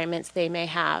requirements they may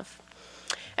have.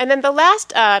 And then the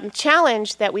last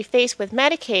challenge that we face with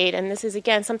Medicaid, and this is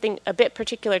again something a bit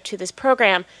particular to this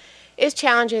program, is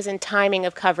challenges in timing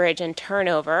of coverage and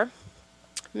turnover.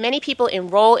 Many people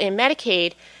enroll in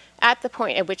Medicaid at the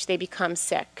point at which they become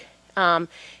sick.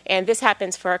 And this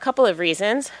happens for a couple of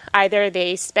reasons. Either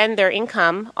they spend their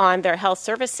income on their health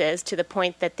services to the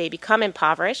point that they become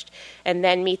impoverished and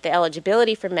then meet the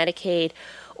eligibility for Medicaid,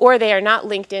 or they are not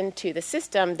linked into the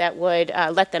system that would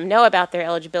let them know about their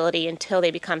eligibility until they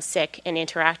become sick and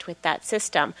interact with that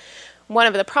system. One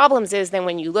of the problems is then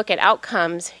when you look at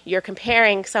outcomes, you're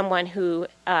comparing someone who,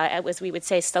 as we would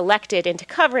say, selected into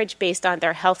coverage based on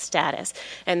their health status,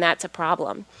 and that's a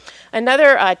problem.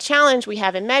 Another challenge we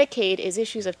have in Medicaid is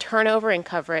issues of turnover in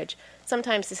coverage.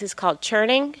 Sometimes this is called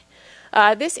churning.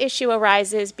 This issue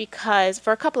arises because,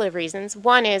 for a couple of reasons.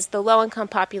 One is the low-income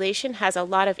population has a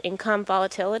lot of income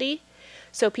volatility,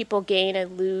 so people gain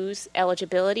and lose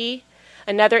eligibility.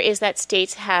 Another is that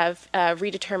states have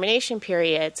redetermination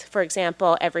periods. For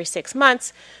example, every 6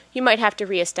 months, you might have to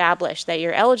reestablish that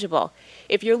you're eligible.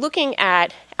 If you're looking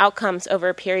at outcomes over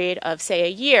a period of, say, a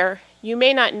year, you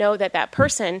may not know that that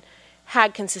person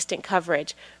had consistent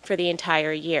coverage for the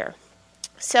entire year.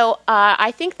 So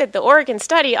I think that the Oregon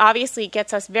study obviously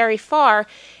gets us very far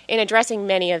in addressing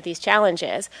many of these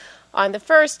challenges. On the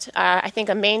first, I think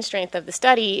a main strength of the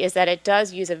study is that it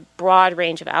does use a broad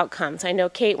range of outcomes. I know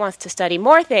Kate wants to study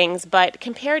more things, but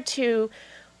compared to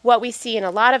what we see in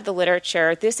a lot of the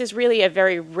literature, this is really a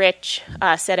very rich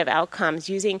set of outcomes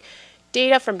using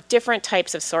data from different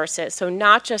types of sources. So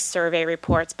not just survey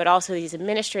reports, but also these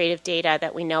administrative data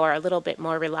that we know are a little bit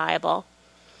more reliable.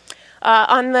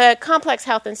 On the complex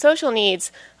health and social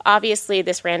needs, obviously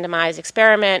this randomized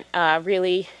experiment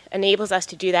really enables us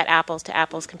to do that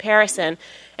apples-to-apples comparison,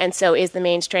 and so is the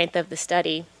main strength of the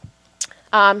study.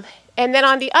 And then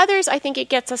on the others, I think it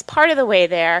gets us part of the way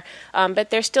there, but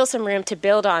there's still some room to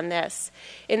build on this.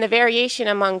 In the variation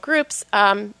among groups,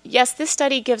 yes, this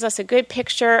study gives us a good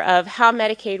picture of how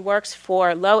Medicaid works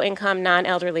for low-income,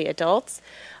 non-elderly adults.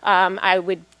 I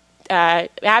would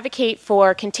advocate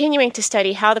for continuing to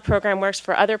study how the program works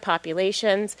for other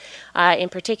populations, in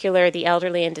particular the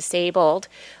elderly and disabled.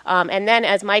 And then,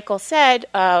 as Michael said,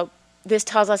 this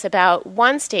tells us about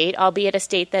one state, albeit a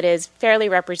state that is fairly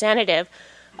representative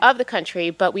of the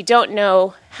country, but we don't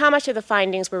know how much of the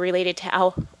findings were related to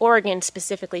how Oregon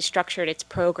specifically structured its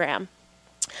program.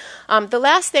 The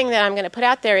last thing that I'm going to put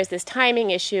out there is this timing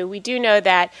issue. We do know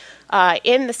that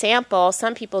in the sample,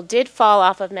 some people did fall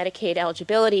off of Medicaid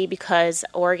eligibility because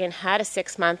Oregon had a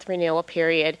 6-month renewal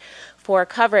period for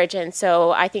coverage, and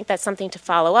so I think that's something to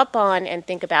follow up on and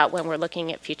think about when we're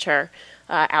looking at future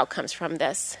outcomes from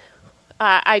this.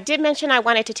 I did mention I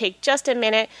wanted to take just a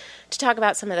minute to talk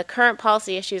about some of the current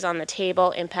policy issues on the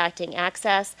table impacting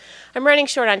access. I'm running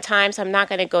short on time, so I'm not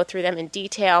going to go through them in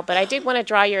detail, but I did want to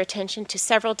draw your attention to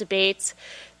several debates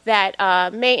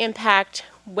that may impact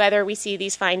whether we see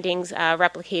these findings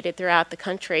replicated throughout the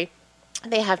country.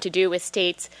 They have to do with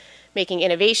states making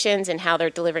innovations in how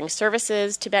they're delivering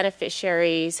services to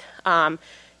beneficiaries,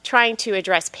 trying to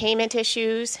address payment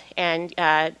issues and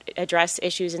address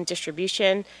issues in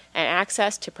distribution and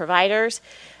access to providers,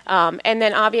 and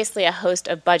then obviously a host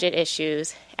of budget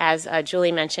issues. As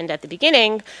Julie mentioned at the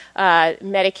beginning,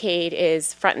 Medicaid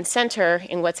is front and center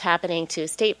in what's happening to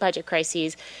state budget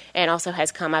crises and also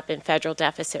has come up in federal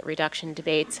deficit reduction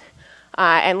debates.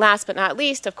 And last but not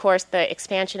least, of course, the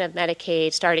expansion of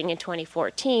Medicaid starting in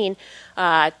 2014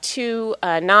 to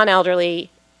non-elderly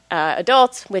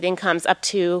adults with incomes up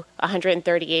to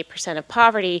 138% of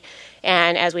poverty.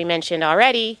 And as we mentioned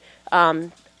already,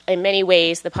 in many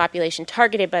ways, the population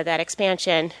targeted by that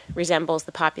expansion resembles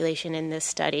the population in this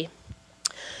study.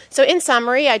 So in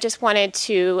summary, I just wanted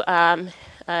to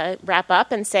wrap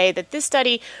up and say that this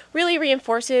study really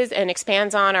reinforces and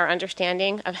expands on our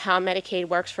understanding of how Medicaid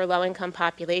works for low-income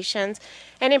populations,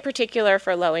 and in particular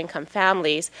for low-income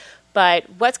families. But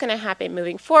what's going to happen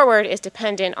moving forward is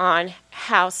dependent on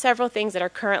how several things that are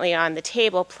currently on the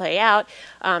table play out,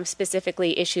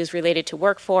 specifically issues related to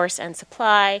workforce and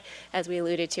supply, as we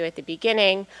alluded to at the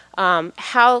beginning,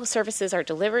 how services are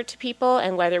delivered to people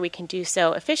and whether we can do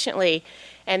so efficiently.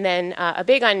 And then a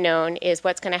big unknown is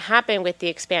what's going to happen with the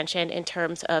expansion in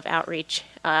terms of outreach,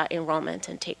 enrollment,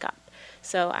 and take-up.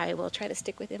 So I will try to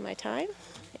stick within my time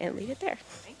and leave it there.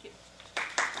 Thank you.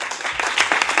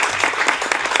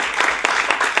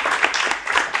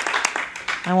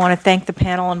 I want to thank the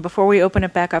panel, and before we open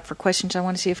it back up for questions, I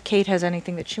want to see if Kate has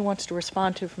anything that she wants to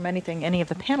respond to from anything any of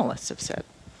the panelists have said.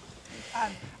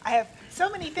 I have so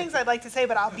many things I'd like to say,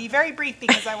 but I'll be very brief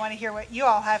because I want to hear what you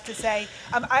all have to say.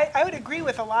 I would agree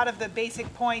with a lot of the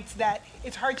basic points that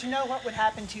it's hard to know what would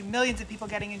happen to millions of people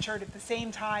getting insured at the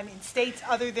same time in states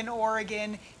other than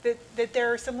Oregon, that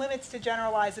there are some limits to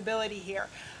generalizability here.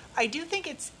 I do think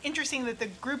it's interesting that the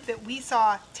group that we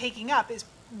saw taking up is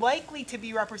likely to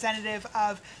be representative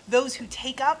of those who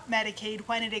take up Medicaid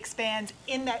when it expands,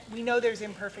 in that we know there's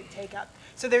imperfect take-up.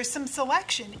 So there's some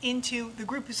selection into the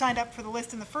group who signed up for the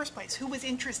list in the first place. Who was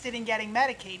interested in getting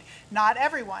Medicaid? Not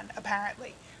everyone,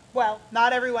 apparently. Well,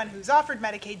 not everyone who's offered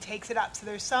Medicaid takes it up. So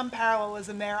there's some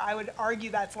parallelism there. I would argue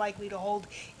that's likely to hold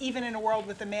even in a world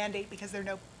with a mandate, because there are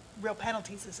no real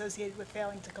penalties associated with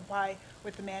failing to comply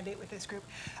with the mandate with this group.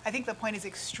 I think the point is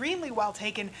extremely well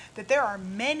taken that there are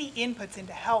many inputs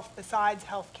into health besides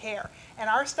health care. And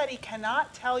our study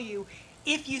cannot tell you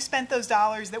if you spent those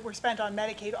dollars that were spent on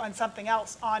Medicaid on something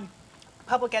else, on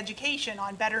public education,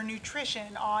 on better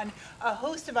nutrition, on a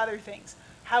host of other things,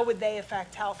 how would they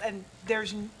affect health? And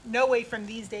there's no way from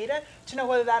these data to know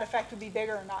whether that effect would be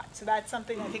bigger or not. So that's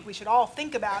something I think we should all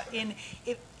think about in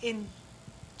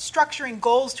structuring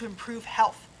goals to improve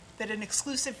health, that an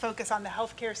exclusive focus on the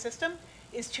healthcare system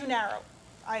is too narrow.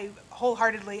 I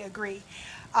wholeheartedly agree.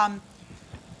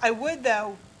 I would,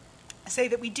 though, say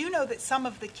that we do know that some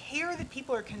of the care that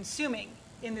people are consuming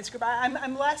in this group, I'm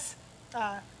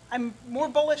more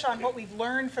bullish on what we've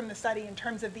learned from the study in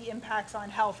terms of the impacts on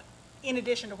health, in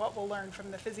addition to what we'll learn from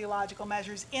the physiological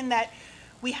measures, in that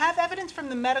we have evidence from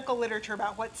the medical literature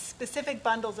about what specific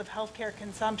bundles of healthcare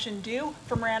consumption do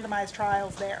from randomized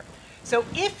trials there. So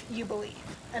if you believe,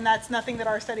 and that's nothing that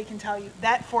our study can tell you,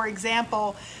 that, for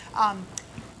example,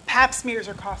 Pap smears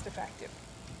are cost effective.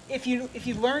 If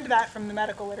you learned that from the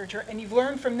medical literature, and you've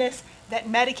learned from this that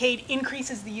Medicaid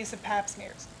increases the use of Pap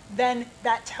smears, then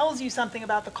that tells you something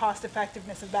about the cost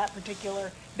effectiveness of that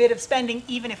particular bit of spending,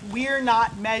 even if we're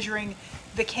not measuring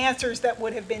the cancers that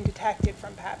would have been detected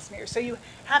from Pap smears. So you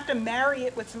have to marry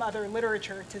it with some other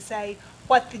literature to say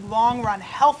what the long-run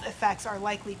health effects are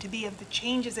likely to be of the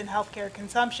changes in healthcare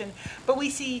consumption. But we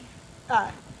see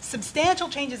substantial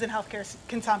changes in healthcare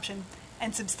consumption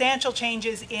and substantial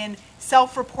changes in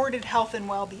self-reported health and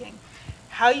well-being.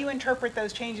 How you interpret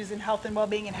those changes in health and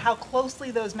well-being and how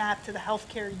closely those map to the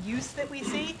healthcare use that we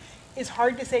see is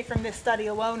hard to say from this study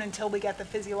alone until we get the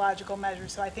physiological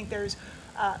measures. So I think there's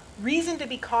reason to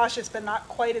be cautious, but I'm not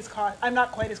quite as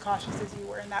cautious as you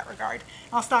were in that regard.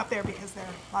 I'll stop there because there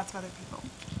are lots of other people.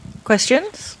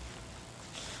 Questions?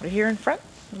 Right here in front.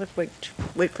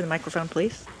 Wait for the microphone,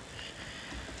 please.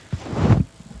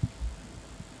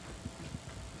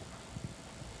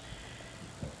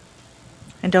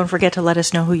 And don't forget to let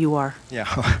us know who you are. Yeah.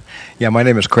 My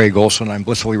name is Craig Olson. I'm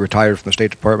blissfully retired from the State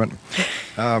Department.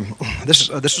 This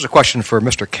is a question for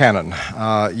Mr. Cannon.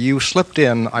 You slipped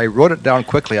in. I wrote it down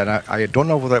quickly, and I don't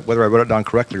know whether I wrote it down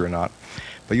correctly or not.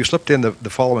 But you slipped in the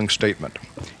following statement: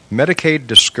 Medicaid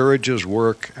discourages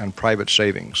work and private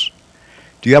savings.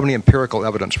 Do you have any empirical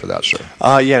evidence for that, sir?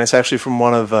 Yeah, and it's actually from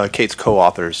one of Kate's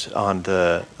co-authors on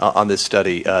this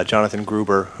study, Jonathan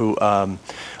Gruber, who,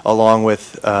 along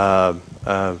with Aaron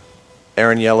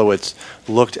Yelowitz,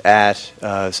 looked at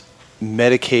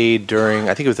Medicaid during,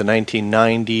 I think it was the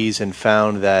 1990s, and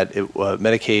found that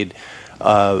Medicaid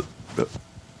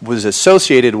was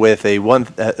associated with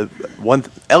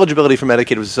eligibility for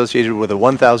Medicaid was associated with a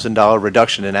 $1,000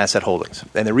 reduction in asset holdings.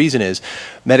 And the reason is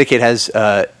Medicaid has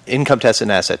income tests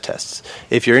and asset tests.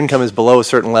 If your income is below a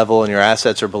certain level and your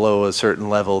assets are below a certain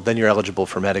level, then you're eligible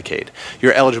for Medicaid.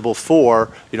 You're eligible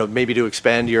for, maybe to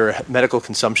expand your medical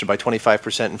consumption by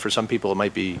 25%, and for some people it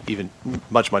might be even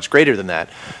much, much greater than that.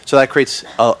 So that creates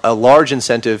a large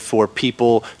incentive for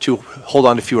people to hold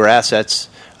on to fewer assets,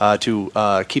 to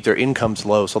keep their incomes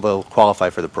low so they'll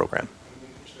qualify for the program.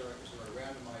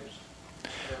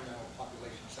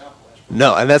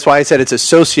 No, and that's why I said it's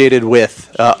associated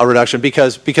with a reduction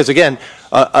because again,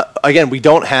 we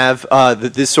don't have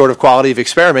this sort of quality of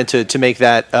experiment to make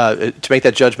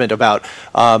that judgment about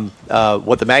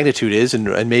what the magnitude is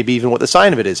and maybe even what the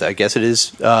sign of it is. I guess it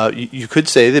is. You could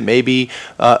say that maybe.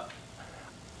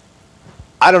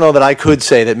 I don't know that I could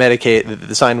say that Medicaid,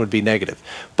 the sign would be negative,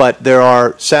 but there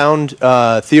are sound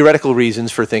theoretical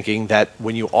reasons for thinking that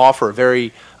when you offer a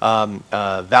very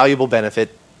valuable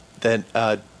benefit, then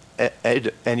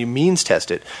and you means test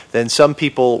it, then some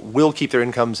people will keep their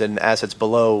incomes and assets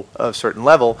below a certain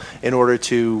level in order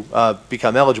to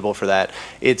become eligible for that.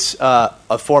 It's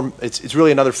a form. It's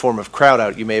really another form of crowd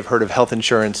out. You may have heard of health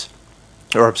insurance,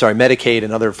 Medicaid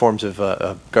and other forms of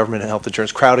government health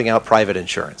insurance crowding out private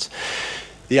insurance.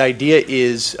 The idea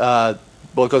is, it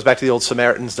goes back to the old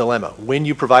Samaritan's dilemma. When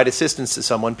you provide assistance to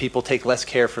someone, people take less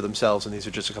care for themselves, and these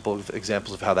are just a couple of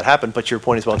examples of how that happened, but your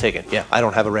point is well taken. Yeah, I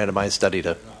don't have a randomized study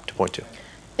to point to.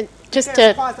 Just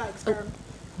to...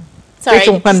 Sorry,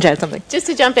 just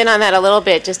to jump in on that a little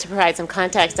bit, just to provide some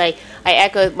context, I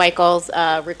echoed Michael's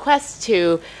request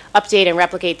to update and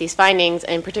replicate these findings.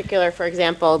 In particular, for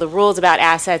example, the rules about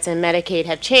assets and Medicaid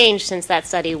have changed since that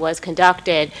study was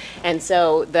conducted, and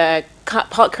so the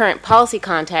current policy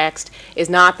context is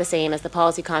not the same as the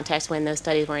policy context when those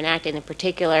studies were enacted. In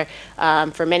particular,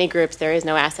 for many groups, there is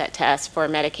no asset test for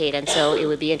Medicaid, and so it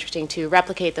would be interesting to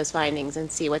replicate those findings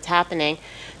and see what's happening.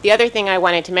 The other thing I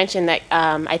wanted to mention that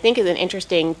I think is an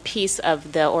interesting piece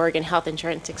of the Oregon health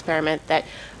insurance experiment that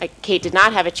Kate did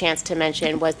not have a chance to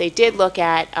mention was they did look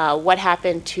at what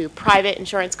happened to private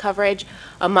insurance coverage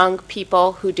among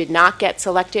people who did not get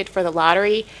selected for the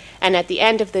lottery. And at the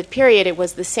end of the period, it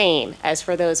was the same as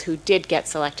for those who did get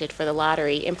selected for the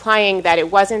lottery, implying that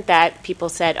it wasn't that people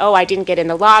said, oh, I didn't get in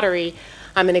the lottery,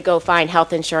 I'm going to go find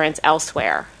health insurance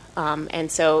elsewhere.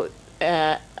 And so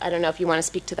I don't know if you want to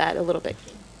speak to that a little bit.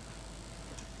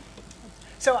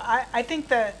 So I think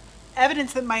the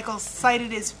evidence that Michael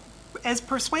cited is as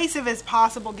persuasive as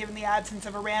possible given the absence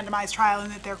of a randomized trial,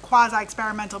 and that they're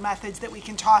quasi-experimental methods that we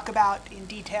can talk about in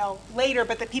detail later,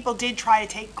 but that people did try to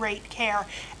take great care.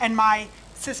 And my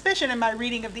suspicion in my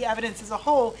reading of the evidence as a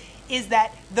whole is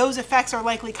that those effects are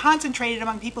likely concentrated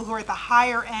among people who are at the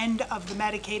higher end of the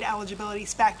Medicaid eligibility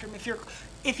spectrum.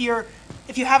 If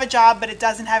you have a job but it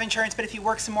doesn't have insurance, but if you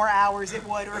work some more hours it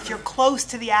would, or if you're close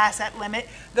to the asset limit,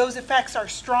 those effects are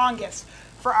strongest.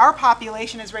 For our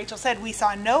population, as Rachel said, we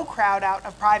saw no crowd out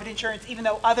of private insurance, even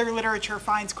though other literature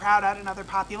finds crowd out in other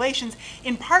populations,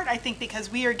 in part, I think,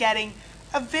 because we are getting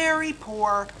a very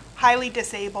poor, highly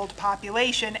disabled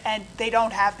population, and they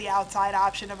don't have the outside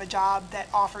option of a job that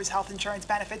offers health insurance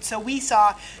benefits. So we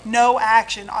saw no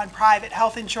action on private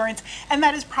health insurance, and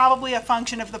that is probably a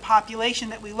function of the population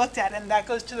that we looked at. And that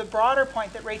goes to the broader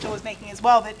point that Rachel was making as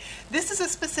well, that this is a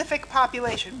specific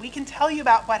population. We can tell you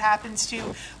about what happens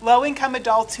to low-income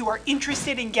adults who are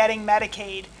interested in getting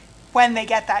Medicaid when they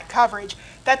get that coverage.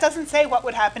 That doesn't say what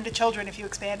would happen to children if you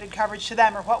expanded coverage to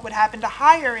them, or what would happen to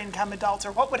higher income adults,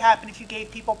 or what would happen if you gave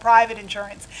people private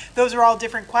insurance. Those are all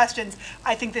different questions.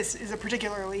 I think this is a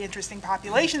particularly interesting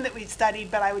population that we've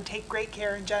studied, but I would take great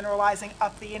care in generalizing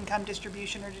up the income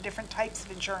distribution or to different types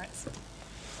of insurance.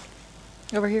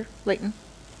 Over here, Leighton.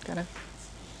 Got it.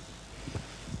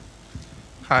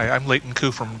 Hi, I'm Leighton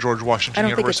Koo from George Washington I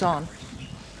don't University. think it's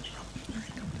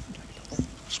on.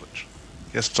 Switch.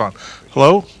 Yes, it's on.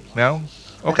 Hello? Now?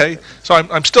 Okay. So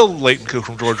I'm still Leighton Koo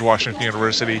from George Washington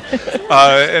University.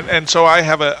 And so I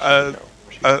have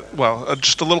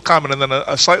just a little comment and then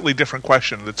a slightly different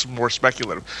question that's more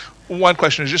speculative. One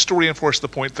question is just to reinforce the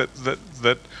point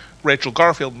that Rachel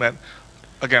Garfield meant.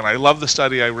 Again, I love the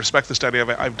study. I respect the study.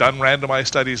 I've done randomized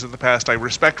studies in the past. I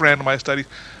respect randomized studies.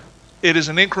 It is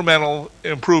an incremental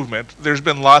improvement. There's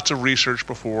been lots of research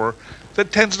before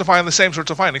that tends to find the same sorts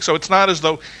of findings. So it's not as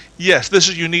though, yes, this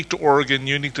is unique to Oregon,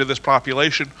 unique to this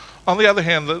population. On the other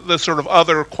hand, the sort of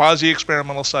other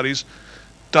quasi-experimental studies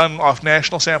done off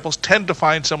national samples tend to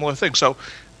find similar things. So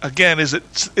again, is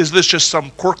this just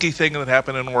some quirky thing that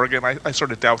happened in Oregon? I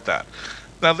sort of doubt that.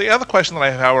 Now, the other question that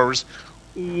I have, however, is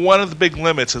one of the big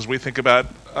limits as we think about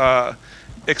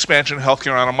expansion of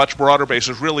healthcare on a much broader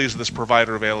basis really is this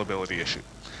provider availability issue.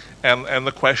 And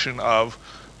the question of,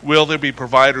 will there be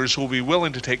providers who will be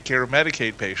willing to take care of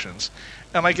Medicaid patients?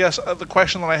 And I guess the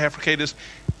question that I have for Kate is,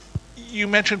 you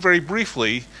mentioned very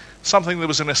briefly something that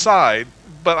was an aside,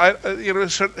 but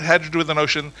it had to do with the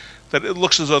notion that it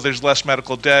looks as though there's less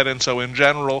medical debt, and so in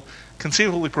general,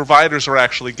 conceivably providers are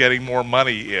actually getting more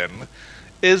money in.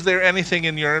 Is there anything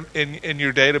in your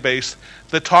database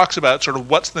that talks about sort of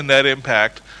what's the net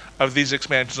impact of these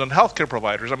expansions on healthcare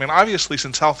providers? I mean, obviously,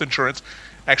 since health insurance,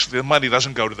 actually the money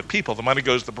doesn't go to the people, the money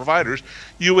goes to the providers,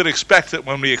 you would expect that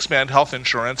when we expand health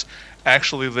insurance,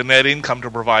 actually the net income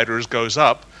to providers goes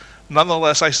up.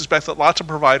 Nonetheless, I suspect that lots of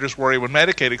providers worry when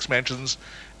Medicaid expansions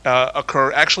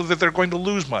occur, actually that they're going to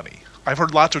lose money. I've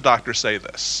heard lots of doctors say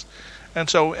this. And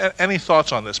so any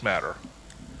thoughts on this matter?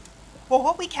 Well,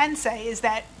 what we can say is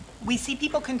that we see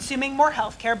people consuming more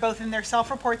health care, both in their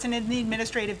self-reports and in the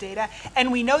administrative data,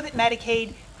 and we know that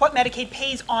what Medicaid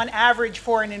pays on average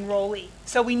for an enrollee.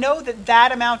 So we know that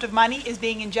that amount of money is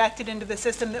being injected into the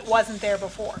system that wasn't there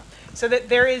before. So that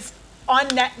there is, on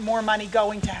net, more money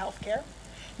going to health care.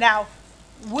 Now,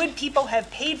 would people have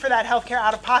paid for that health care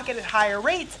out of pocket at higher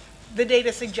rates? The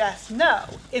data suggests no,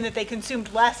 in that they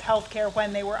consumed less health care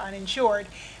when they were uninsured.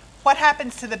 What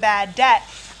happens to the bad debt?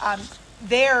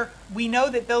 There, we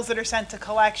know that bills that are sent to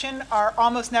collection are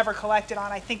almost never collected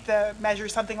on. I think the measure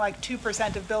is something like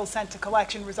 2% of bills sent to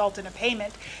collection result in a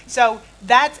payment. So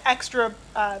that's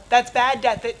that's bad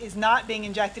debt that is not being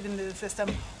injected into the system.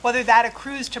 Whether that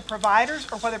accrues to providers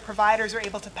or whether providers are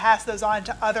able to pass those on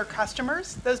to other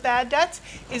customers, those bad debts,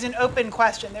 is an open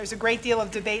question. There's a great deal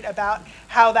of debate about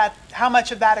how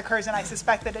much of that occurs, and I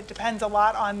suspect that it depends a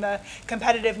lot on the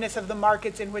competitiveness of the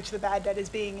markets in which the bad debt is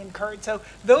being incurred. So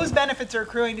those benefits are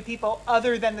accruing to people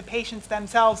other than the patients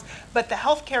themselves, but the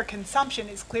healthcare consumption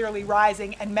is clearly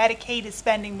rising and Medicaid is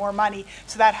spending more money,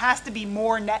 so that has to be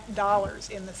more net dollars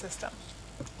in the system.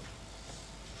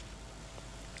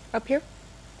 Up here.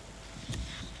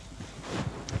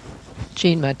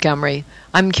 Jean Montgomery.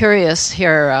 I'm curious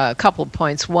here, a couple of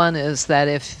points. One is that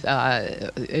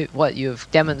if what you've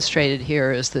demonstrated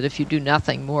here is that if you do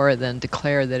nothing more than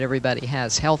declare that everybody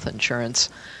has health insurance,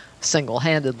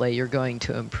 single-handedly you're going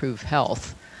to improve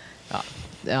health.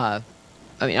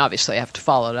 I mean, obviously, I have to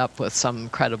follow it up with some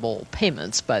credible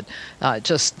payments, but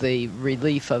just the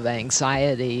relief of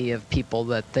anxiety of people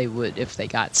that they would, if they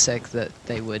got sick, that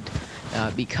they would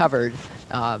be covered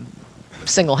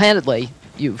single-handedly,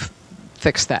 you've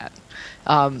fixed that.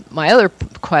 My other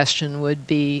question would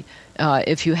be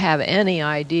if you have any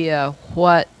idea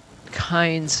what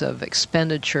kinds of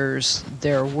expenditures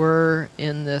there were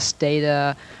in this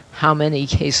data, how many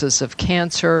cases of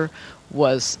cancer,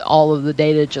 was all of the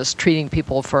data just treating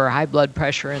people for high blood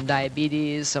pressure and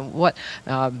diabetes, and what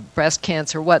breast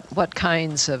cancer, what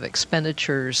kinds of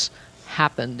expenditures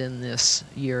happened in this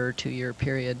year or 2 year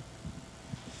period?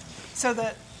 So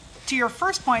to your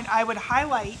first point, I would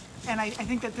highlight, and I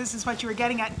think that this is what you were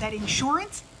getting at, that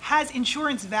insurance has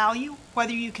insurance value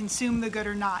whether you consume the good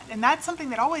or not. And that's something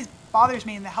that always bothers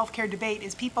me in the healthcare debate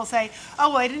is people say, oh,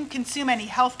 well, I didn't consume any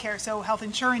healthcare, so health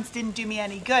insurance didn't do me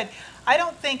any good. I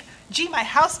don't think, gee, my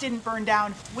house didn't burn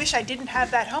down, wish I didn't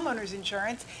have that homeowner's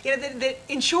insurance. You know, the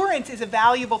insurance is a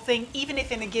valuable thing, even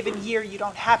if in a given year you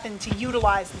don't happen to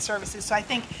utilize the services. So I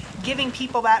think giving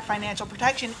people that financial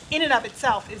protection in and of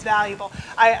itself is valuable.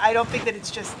 I don't think that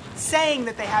it's just saying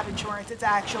that they have insurance, it's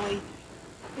actually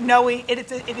knowing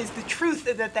it is the truth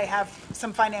that they have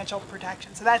some financial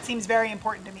protection. So that seems very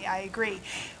important to me. I agree.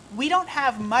 We don't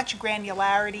have much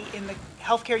granularity in the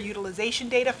healthcare utilization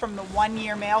data from the 1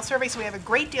 year mail survey. So we have a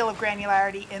great deal of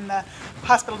granularity in the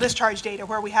hospital discharge data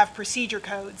where we have procedure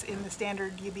codes in the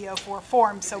standard UB04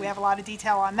 forms. So we have a lot of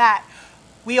detail on that.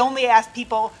 We only asked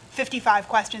people 55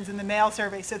 questions in the mail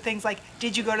survey. So things like,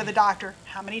 did you go to the doctor?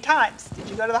 How many times? Did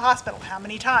you go to the hospital? How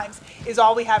many times? Is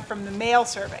all we have from the mail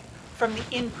survey. From the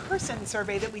in-person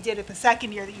survey that we did at the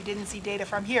second year that you didn't see data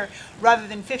from here, rather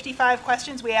than 55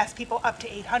 questions, we asked people up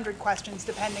to 800 questions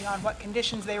depending on what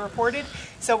conditions they reported.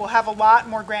 So we'll have a lot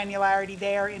more granularity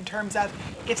there in terms of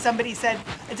if somebody said,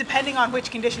 depending on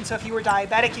which condition, so if you were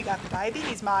diabetic, you got the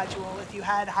diabetes module. If you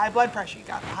had high blood pressure, you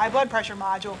got the high blood pressure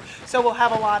module. So we'll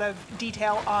have a lot of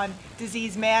detail on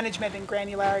disease management and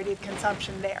granularity of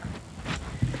consumption there.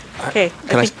 Okay.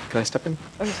 Can I step in?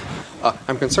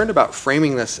 I'm concerned about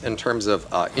framing this in terms of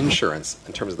insurance,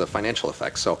 in terms of the financial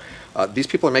effects. So these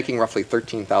people are making roughly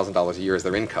 $13,000 a year as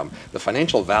their income. The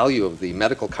financial value of the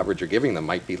medical coverage you're giving them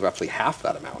might be roughly half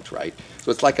that amount, right? So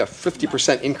it's like a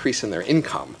 50% increase in their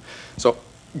income. So,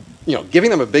 you know, giving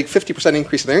them a big 50%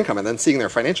 increase in their income and then seeing their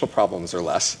financial problems are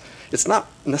less, it's not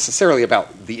necessarily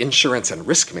about the insurance and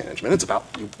risk management. It's about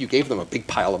you gave them a big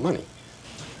pile of money.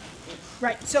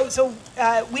 Right. So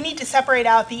we need to separate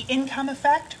out the income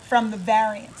effect from the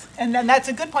variance. And then that's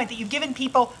a good point that you've given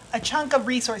people a chunk of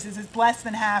resources. It's less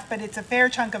than half, but it's a fair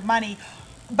chunk of money.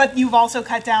 But you've also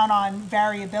cut down on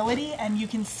variability, and you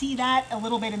can see that a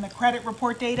little bit in the credit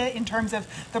report data in terms of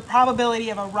the probability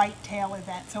of a right tail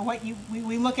event. So what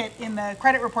we look at in the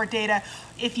credit report data,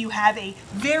 if you have a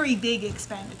very big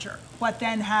expenditure, what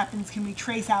then happens? Can we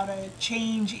trace out a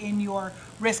change in your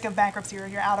risk of bankruptcy or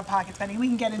your out-of-pocket spending? We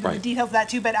can get into the details of that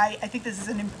too, but I think this is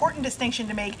an important distinction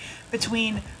to make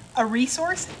between a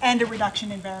resource and a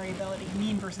reduction in variability,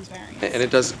 mean versus variance. And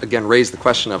it does, again, raise the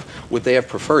question of, would they have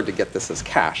preferred to get this as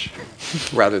cash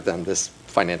rather than this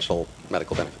financial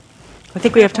medical benefit? I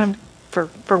think we have time for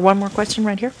one more question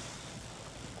right here.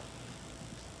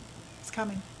 It's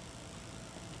coming.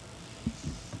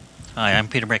 Hi, I'm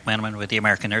Peter McManaman with the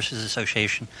American Nurses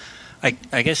Association. I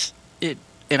guess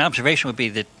an observation would be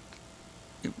that,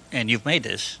 and you've made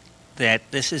this, that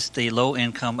this is the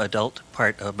low-income adult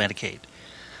part of Medicaid.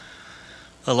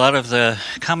 A lot of the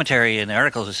commentary in the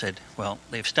articles has said, well,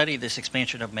 they've studied this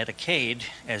expansion of Medicaid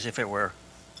as if it were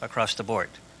across the board.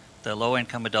 The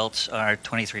low-income adults are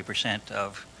 23%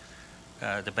 of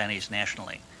the bennies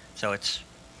nationally. So it's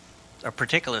a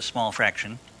particular small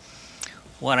fraction.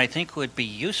 What I think would be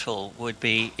useful would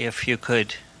be if you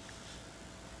could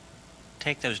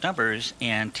take those numbers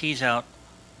and tease out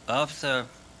of the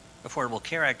Affordable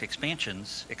Care Act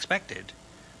expansions expected,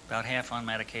 about half on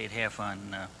Medicaid, half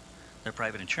on their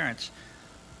private insurance,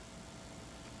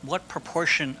 what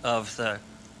proportion of the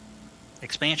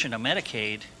expansion of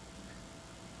Medicaid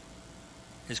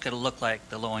is going to look like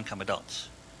the low-income adults?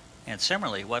 And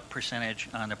similarly, what percentage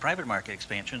on the private market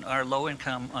expansion are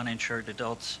low-income uninsured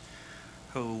adults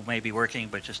who may be working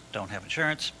but just don't have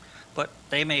insurance, but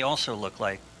they may also look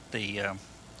like the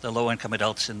low-income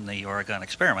adults in the Oregon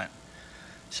experiment.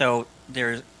 So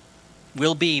there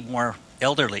will be more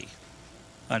elderly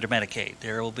under Medicaid.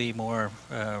 There will be more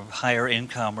higher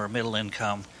income or middle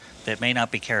income that may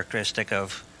not be characteristic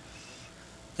of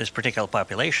this particular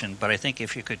population. But I think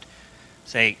if you could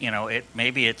say, you know,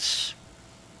 maybe it's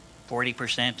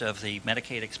 40% of the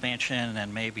Medicaid expansion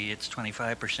and maybe it's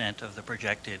 25% of the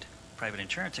projected private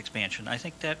insurance expansion, I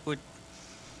think that would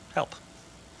help.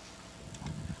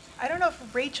 I don't know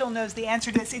if Rachel knows the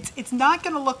answer to this. It's not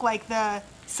going to look like the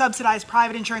subsidized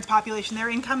private insurance population. Their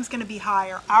income's going to be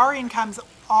higher. Our income's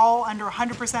all under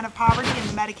 100% of poverty, and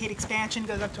the Medicaid expansion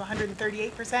goes up to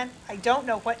 138%. I don't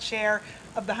know what share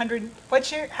of the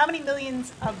how many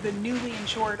millions of the newly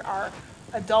insured are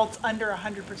adults under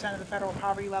 100% of the federal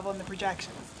poverty level in the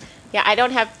projections. Yeah, I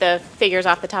don't have the figures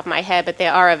off the top of my head, but they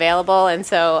are available, and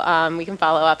so we can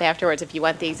follow up afterwards if you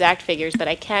want the exact figures. But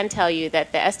I can tell you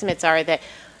that the estimates are that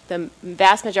the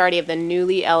vast majority of the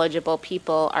newly eligible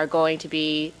people are going to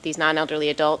be these non-elderly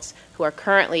adults who are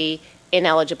currently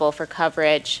ineligible for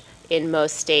coverage in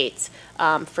most states.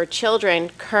 For children,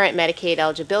 current Medicaid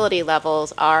eligibility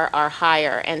levels are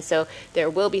higher, and so there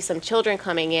will be some children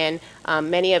coming in.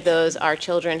 Many of those are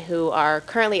children who are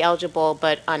currently eligible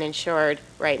but uninsured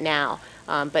right now.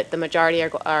 But the majority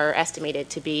are estimated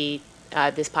to be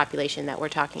this population that we're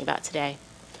talking about today.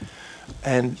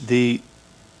 And the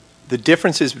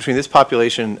differences between this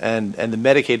population and the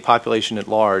Medicaid population at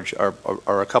large are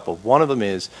a couple. One of them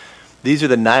is these are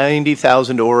the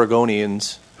 90,000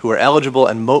 Oregonians who are eligible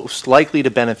and most likely to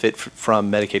benefit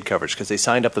from Medicaid coverage because they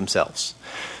signed up themselves.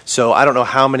 So I don't know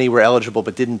how many were eligible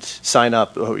but didn't sign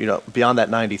up, beyond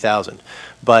that 90,000.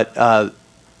 But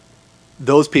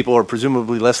those people are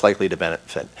presumably less likely to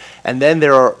benefit. And then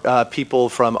there are people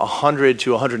from 100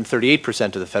 to 138%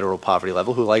 of the federal poverty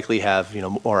level who likely have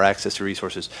more access to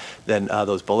resources than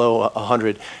those below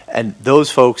 100. And those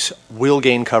folks will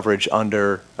gain coverage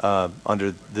under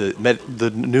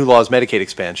the new law's Medicaid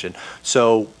expansion.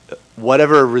 So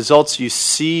whatever results you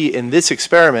see in this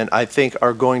experiment, I think,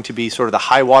 are going to be sort of the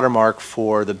high watermark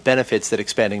for the benefits that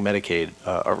expanding Medicaid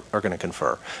are going to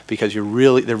confer, because they're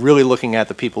really looking at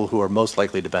the people who are most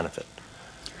likely to benefit,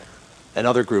 and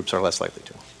other groups are less likely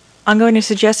to. I'm going to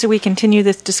suggest that we continue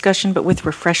this discussion, but with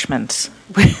refreshments,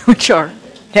 which are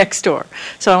next door.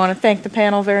 So I want to thank the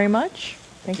panel very much.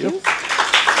 Thank you.